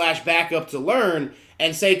insurance / backup to learn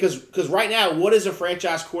and say because right now, what is a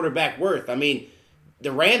franchise quarterback worth? I mean,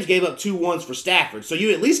 the Rams gave up 2 ones for Stafford, so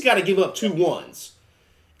you at least got to give up 2 ones.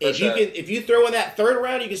 If you throw in that 3rd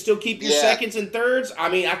round, you can still keep your seconds and thirds. I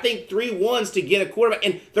mean, I think 3 ones to get a quarterback,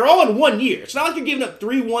 and they're all in 1 year. It's not like you're giving up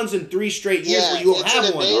 3 ones in 3 straight years where you won't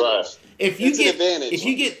have one. Right. If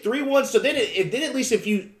you get 3 ones, so then at least if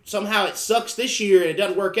you somehow it sucks this year and it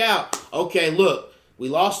doesn't work out, okay, look, we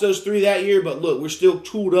lost those 3 that year, but look, we're still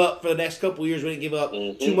tooled up for the next couple of years. We didn't give up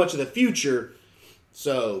too much of the future.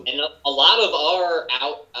 So and a lot of our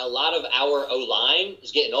O-line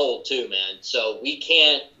is getting old too, man. So we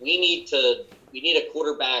need a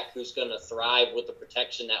quarterback who's going to thrive with the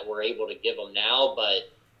protection that we're able to give them now. But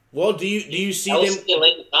do you see them?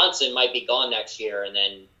 Lane Johnson might be gone next year, and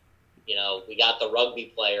then we got the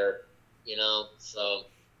rugby player, so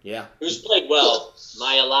Yeah. who's played well?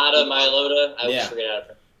 Myalota. I always Yeah. forget how to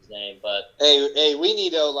pronounce his name, but Hey, we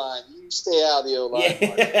need O-line. You stay out of the O-line.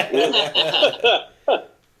 Yeah.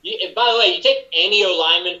 and by the way, you take any O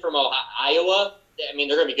lineman from Iowa, I mean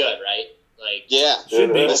they're gonna be good, right? Like Yeah,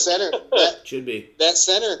 Should be. the center. Should be. That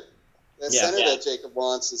center Yeah. that Jacob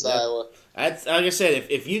wants is Iowa. That's, like I said,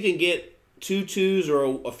 if you can get 2 2s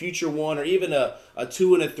or a future 1 or even a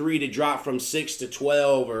 2 and a 3 to drop from 6 to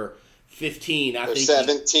 12 or 15, I Or think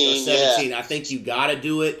 17, 17, I think you got to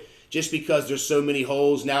do it just because there's so many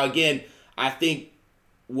holes. Now again, I think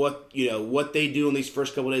what they do in these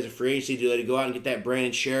first couple of days of free agency, do they go out and get that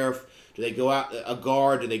Brandon Sheriff? Do they go out a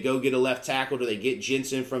guard? Do they go get a left tackle? Do they get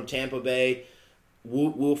Jensen from Tampa Bay?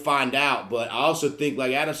 We'll find out. But I also think,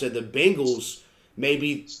 like Adam said, the Bengals may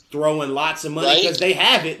be throwing lots of money because they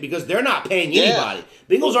have it, because they're not paying anybody.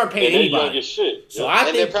 Bengals aren't paying Young anybody. as shit. So Yeah. I And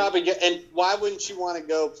think they're probably and why wouldn't you want to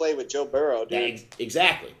go play with Joe Burrow, dude?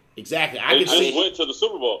 Exactly. I They can just see. went to the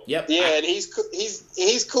Super Bowl. Yep. Yeah, and he's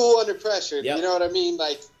cool under pressure. Yep. You know what I mean?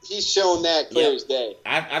 Like he's shown that clear Yep. as day.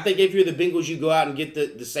 I think if you're the Bengals, you go out and get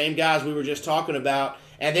the same guys we were just talking about,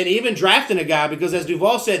 and then even drafting a guy, because as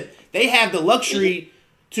Duvall said, they have the luxury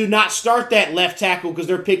to not start that left tackle because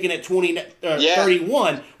they're picking at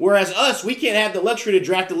 31, whereas us, we can't have the luxury to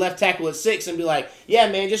draft the left tackle at 6 and be like, yeah,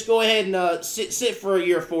 man, just go ahead and sit for a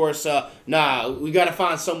year for us. Nah, we got to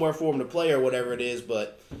find somewhere for him to play or whatever it is,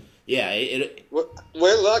 but yeah.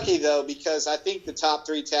 We're lucky, though, because I think the top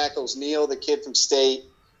 3 tackles, Neal, the kid from State,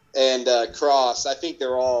 and Cross, I think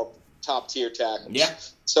they're all top-tier tackles. Yeah.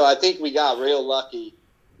 So I think we got real lucky.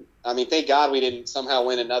 I mean, thank God we didn't somehow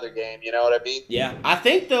win another game. You know what I mean? Yeah. I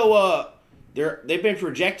think, though, they've been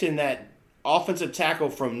projecting that offensive tackle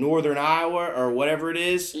from Northern Iowa or whatever it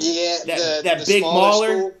is. Yeah, that the big smaller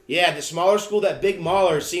Mauler. school. Yeah, the smaller school. That big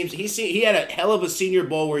Mauler seems he had a hell of a Senior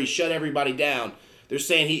Bowl where he shut everybody down. They're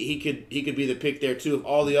saying he could be the pick there too if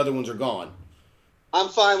all the other ones are gone. I'm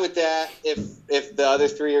fine with that. If the other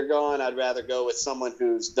 3 are gone, I'd rather go with someone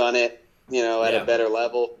who's done it, at a better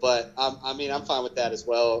level. But I'm fine with that as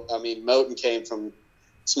well. I mean, Moten came from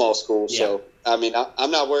small school, so I mean, I'm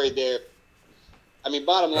not worried there. I mean,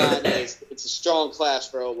 bottom line is it's a strong class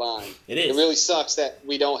for O-line. It is. It really sucks that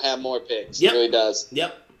we don't have more picks. Yep. It really does.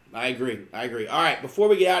 Yep, I agree. All right, before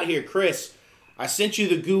we get out of here, Chris, I sent you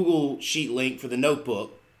the Google Sheet link for the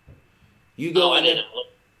notebook. You go. I didn't look.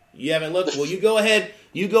 You haven't looked. Well, you go ahead.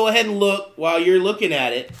 You go ahead and look while you're looking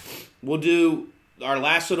at it. We'll do our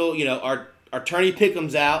last little. Our tourney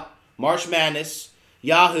pick'ems out. March Madness.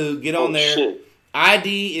 Yahoo. Get on there. Shit.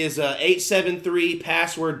 ID is 873.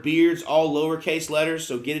 Password Beards, all lowercase letters.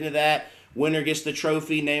 So get into that. Winner gets the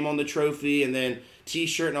trophy. Name on the trophy, and then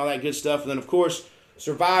T-shirt and all that good stuff. And then of course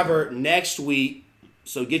Survivor next week.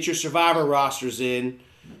 So get your Survivor rosters in.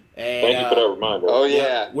 And, Thank you for that reminder. Oh,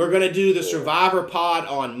 yeah. we're going to do the Survivor pod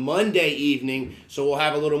on Monday evening, so we'll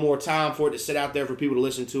have a little more time for it to sit out there for people to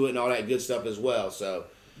listen to it and all that good stuff as well. So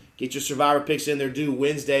get your Survivor picks in. They're due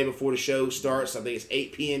Wednesday before the show starts. I think it's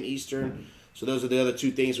 8 p.m. Eastern. So those are the other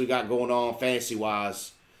 2 things we got going on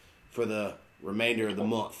fantasy-wise for the remainder of the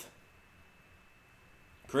month.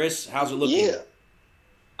 Chris, how's it looking? Yeah.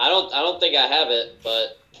 I don't think I have it,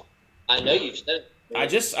 but I know you've sent it. I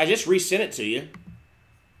just resent it to you.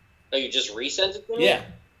 Oh, you just resent it to me? Yeah.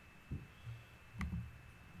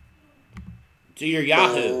 To your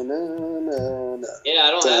Yahoo. Yeah,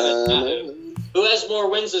 I don't have it. Yahoo. Who has more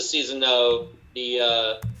wins this season, though?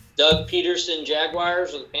 The Doug Peterson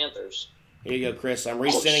Jaguars or the Panthers? Here you go, Chris. I'm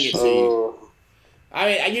resending it to you. I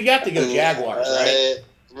mean, you got to go Jaguars, right?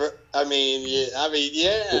 I mean, yeah.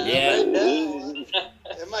 Yeah. Right now,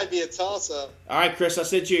 it might be a toss-up. All right, Chris. I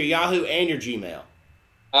sent you your Yahoo and your Gmail.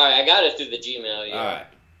 All right, I got it through the Gmail. Yeah. All right.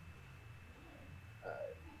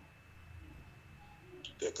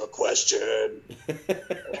 Pick a question.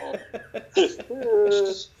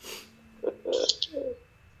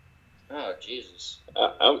 Oh, Jesus.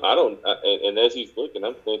 And as he's looking,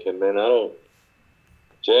 I'm thinking, man,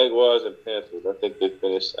 Jaguars and Panthers, I think they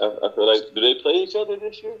finished. I feel like, do they play each other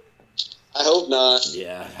this year? I hope not.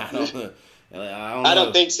 Yeah, I don't know. I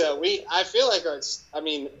don't think so. I feel like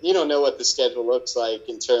you don't know what the schedule looks like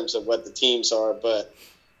in terms of what the teams are, but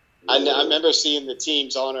I remember seeing the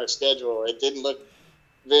teams on our schedule. It didn't look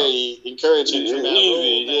very encouraging from that rule.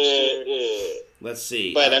 Yeah. Let's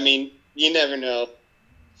see. But, I mean, you never know.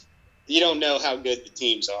 You don't know how good the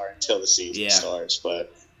teams are until the season starts,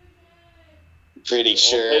 but I'm pretty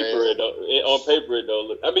sure. On paper, it don't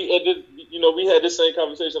look. I mean, we had this same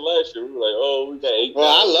conversation last year. We were like, oh, we got 8. Well,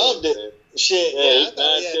 I loved it. Shit, Yeah, I thought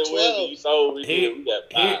we 9, had 10 wins. 12. You saw we got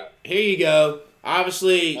 5. Here you go.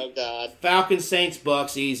 obviously, Oh God. Falcons, Saints,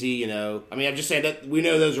 Bucks, easy. You know, I mean, I'm just saying that we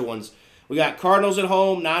know those are ones. We got Cardinals at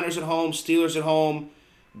home, Niners at home, Steelers at home,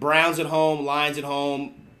 Browns at home, Lions at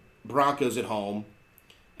home, Broncos at home,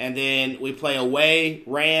 and then we play away: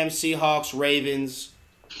 Rams, Seahawks, Ravens,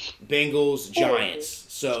 Bengals, Giants.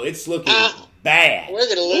 So it's looking bad. We're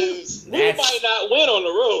gonna lose. We might not win on the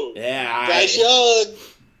road. Yeah, Bryce Young.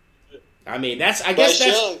 I mean, I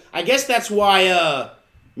guess that's why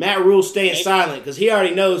Matt Rule's staying silent, because he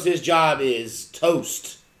already knows his job is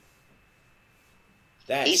toast.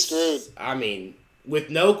 He's screwed. I mean, with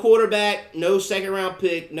no quarterback, no second-round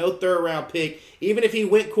pick, no third-round pick, even if he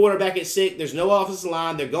went quarterback at 6, there's no offensive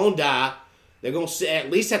line. They're going to die. They're going to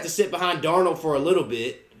at least have to sit behind Darnold for a little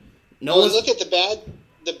bit. Look at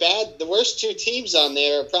the worst two teams on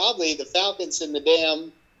there are probably the Falcons and the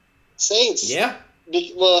damn Saints. Yeah.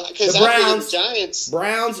 Because the Giants.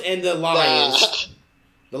 Browns and the Lions.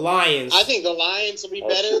 The Lions. I think the Lions will be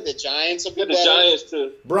better. The Giants will be better. The Giants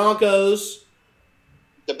too. Broncos.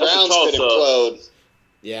 The Browns could implode.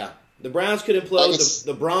 Yeah. The Browns could implode.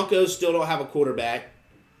 The Broncos still don't have a quarterback.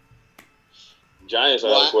 Giants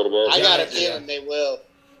don't have a quarterback. I got a feeling they will.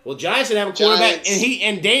 Well, Giants didn't have a quarterback,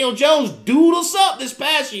 and Daniel Jones doodled us up this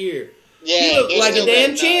past year. Yeah, he looked like a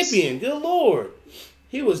damn champion. Good Lord.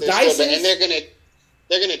 He was dicing. And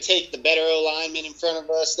they're gonna take the better O-lineman in front of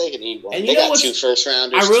us. They can eat one. And they got 2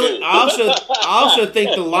 first-rounders, I also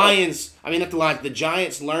think the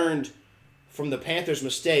Giants learned from the Panthers'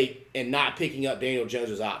 mistake in not picking up Daniel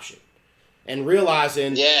Jones' option. And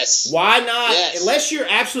realizing, why not, unless you're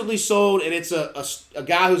absolutely sold and it's a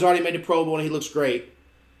guy who's already made the Pro Bowl and he looks great,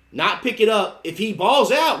 not pick it up. If he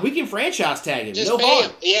balls out, we can franchise tag him. Just no pay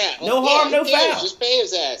harm. him. Yeah. No harm, no foul. Just pay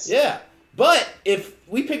his ass. Yeah. But if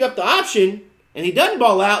we pick up the option and he doesn't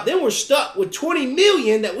ball out, then we're stuck with $20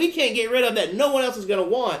 million that we can't get rid of, that no one else is going to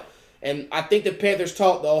want. And I think the Panthers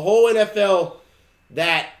taught the whole NFL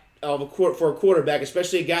that for a quarterback,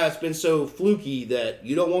 especially a guy that's been so fluky, that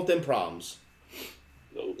you don't want them problems.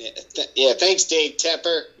 Yeah, thanks, Dave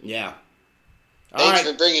Tepper. Yeah. Thanks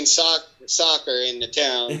for bringing soccer into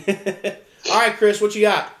town. All right, Chris, what you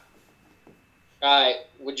got? All right.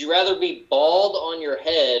 Would you rather be bald on your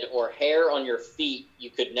head or hair on your feet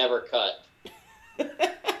you could never cut?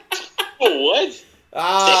 What?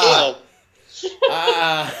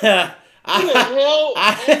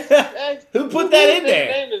 Who put that in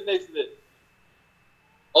there? Name is next to it.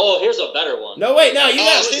 Oh, here's a better one. No, wait, no, you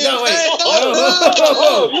got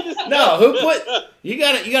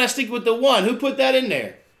you gotta stick with the one. Who put that in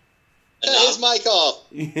there? His mic off.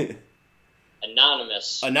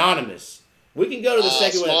 Anonymous. We can go to the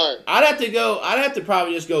second one. I'd have to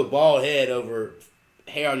probably just go bald head over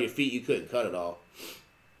hair on your feet. You couldn't cut it all.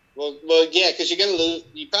 Well, yeah, because you're gonna lose.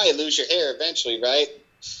 You probably lose your hair eventually, right?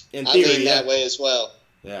 In theory, I lean that way as well.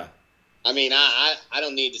 Yeah. I mean, I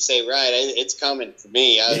don't need to say right. It's coming for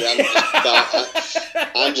me.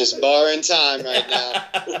 I'm just borrowing time right now.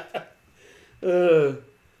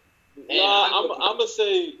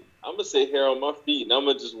 I'm gonna say hair on my feet, and I'm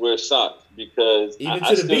gonna just wear socks because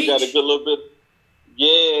I still beach? got a good little bit.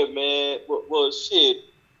 Yeah, man. Well, shit.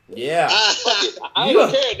 Yeah. I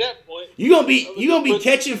don't care at that point. You gonna be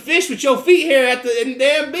catching fish with your feet hair at the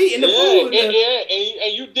damn beach in the pool.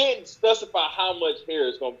 And you didn't specify how much hair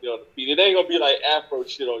is gonna be on the feet. It ain't gonna be like Afro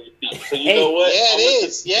shit on your feet. So you know what? Yeah, it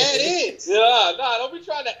is. Yeah, don't be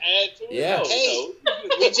trying to add to it. Yeah. No, hey,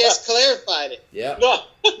 we just clarified it. Yeah. No.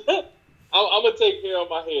 I'm gonna take hair on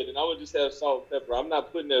my head, and I'm gonna just have salt and pepper. I'm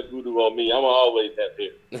not putting that voodoo on me. I'm gonna always have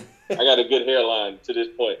hair. I got a good hairline to this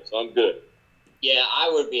point, so I'm good. Yeah, I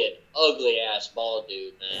would be an ugly-ass bald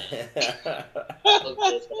dude, man.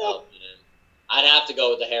 I'd have to go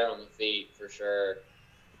with the hair on the feet, for sure.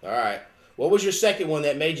 All right. What was your second one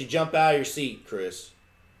that made you jump out of your seat, Chris?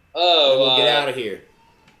 Oh, we'll get out of here.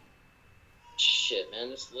 Shit, man,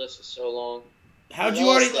 this list is so long. How'd you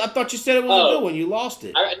already... I thought you said it was a good one. You lost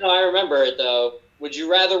it. I remember it, though. Would you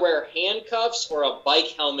rather wear handcuffs or a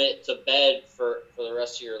bike helmet to bed for the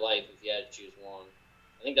rest of your life if you had to choose one?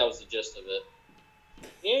 I think that was the gist of it.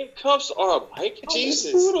 Handcuffs are a bike helmet?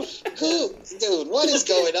 Jesus. Dude, what is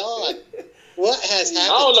going on? What has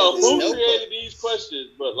happened? I don't know to this who notebook? created these questions,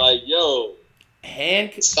 but like, yo.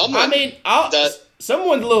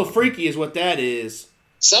 Someone's a little freaky is what that is.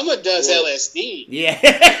 Someone does LSD. Yeah.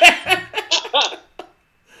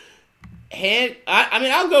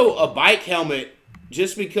 I'll go a bike helmet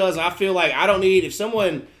just because I feel like I don't need, if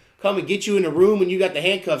someone come and get you in the room and you got the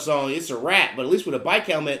handcuffs on, it's a wrap. But at least with a bike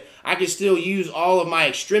helmet, I can still use all of my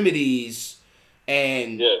extremities,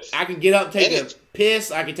 and I can get up, take a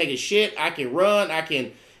piss, I can take a shit, I can run,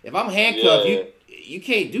 if I'm handcuffed, you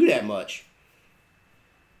can't do that much.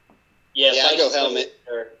 Yeah, I go helmet.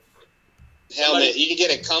 Or, Helmet. You can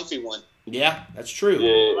get a comfy one. Yeah, that's true.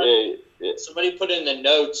 Yeah. somebody put in the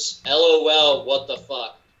notes, LOL, what the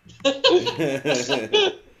fuck?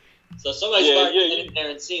 So somebody's probably in there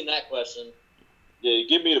and seeing that question. Yeah,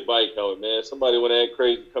 give me the bike helmet, man. Somebody want to act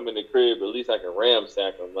crazy, come in the crib, but at least I can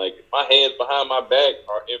ramsack them. Like, if my hands behind my back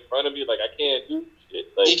are in front of me, like, I can't do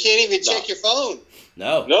shit. Like, You can't even check your phone.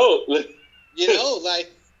 No. You know,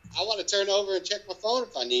 like, I want to turn over and check my phone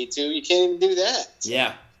if I need to. You can't even do that.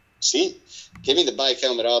 Yeah. See? Give me the bike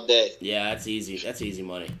helmet all day. Yeah, that's easy. That's easy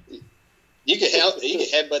money. You can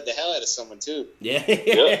headbutt the hell out of someone, too. Yeah.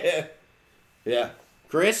 Yep. Yeah.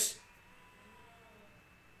 Chris?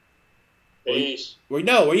 Peace. Were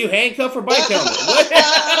you handcuffed or bike helmet?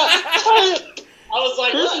 I was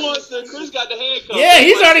like, Chris got the handcuffs. Yeah,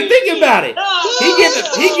 he's already thinking about it. He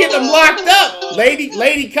get them locked up.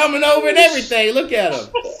 Lady coming over and everything. Look at him.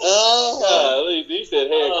 Oh. He said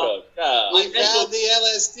handcuffs. God. We found the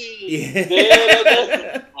LSD.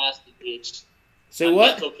 Yeah. Plastic beach. Say My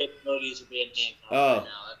what? mental capabilities are being handcuffed Oh. right now.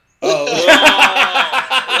 Oh.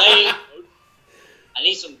 Late. I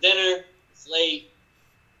need some dinner. It's late.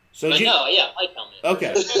 So But you, no, yeah, bike helmet. okay.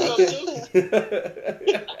 I thought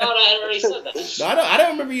I had already said that. No, I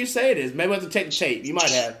don't remember you saying this. Maybe we'll have to take the tape. You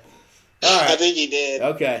might have. All I right. think he did.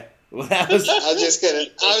 Okay. Well, that was. I was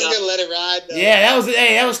gonna let it ride, though. Yeah, that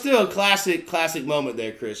was still a classic moment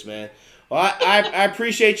there, Chris, man. Well, I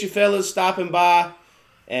appreciate you fellas stopping by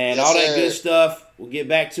and Yes, all that sir. good stuff. We'll get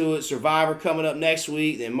back to it. Survivor coming up next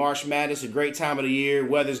week. Then March Madness, a great time of the year.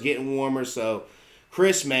 Weather's getting warmer. So,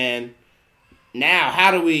 Chris, man, now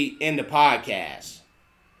how do we end the podcast?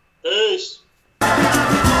 Peace.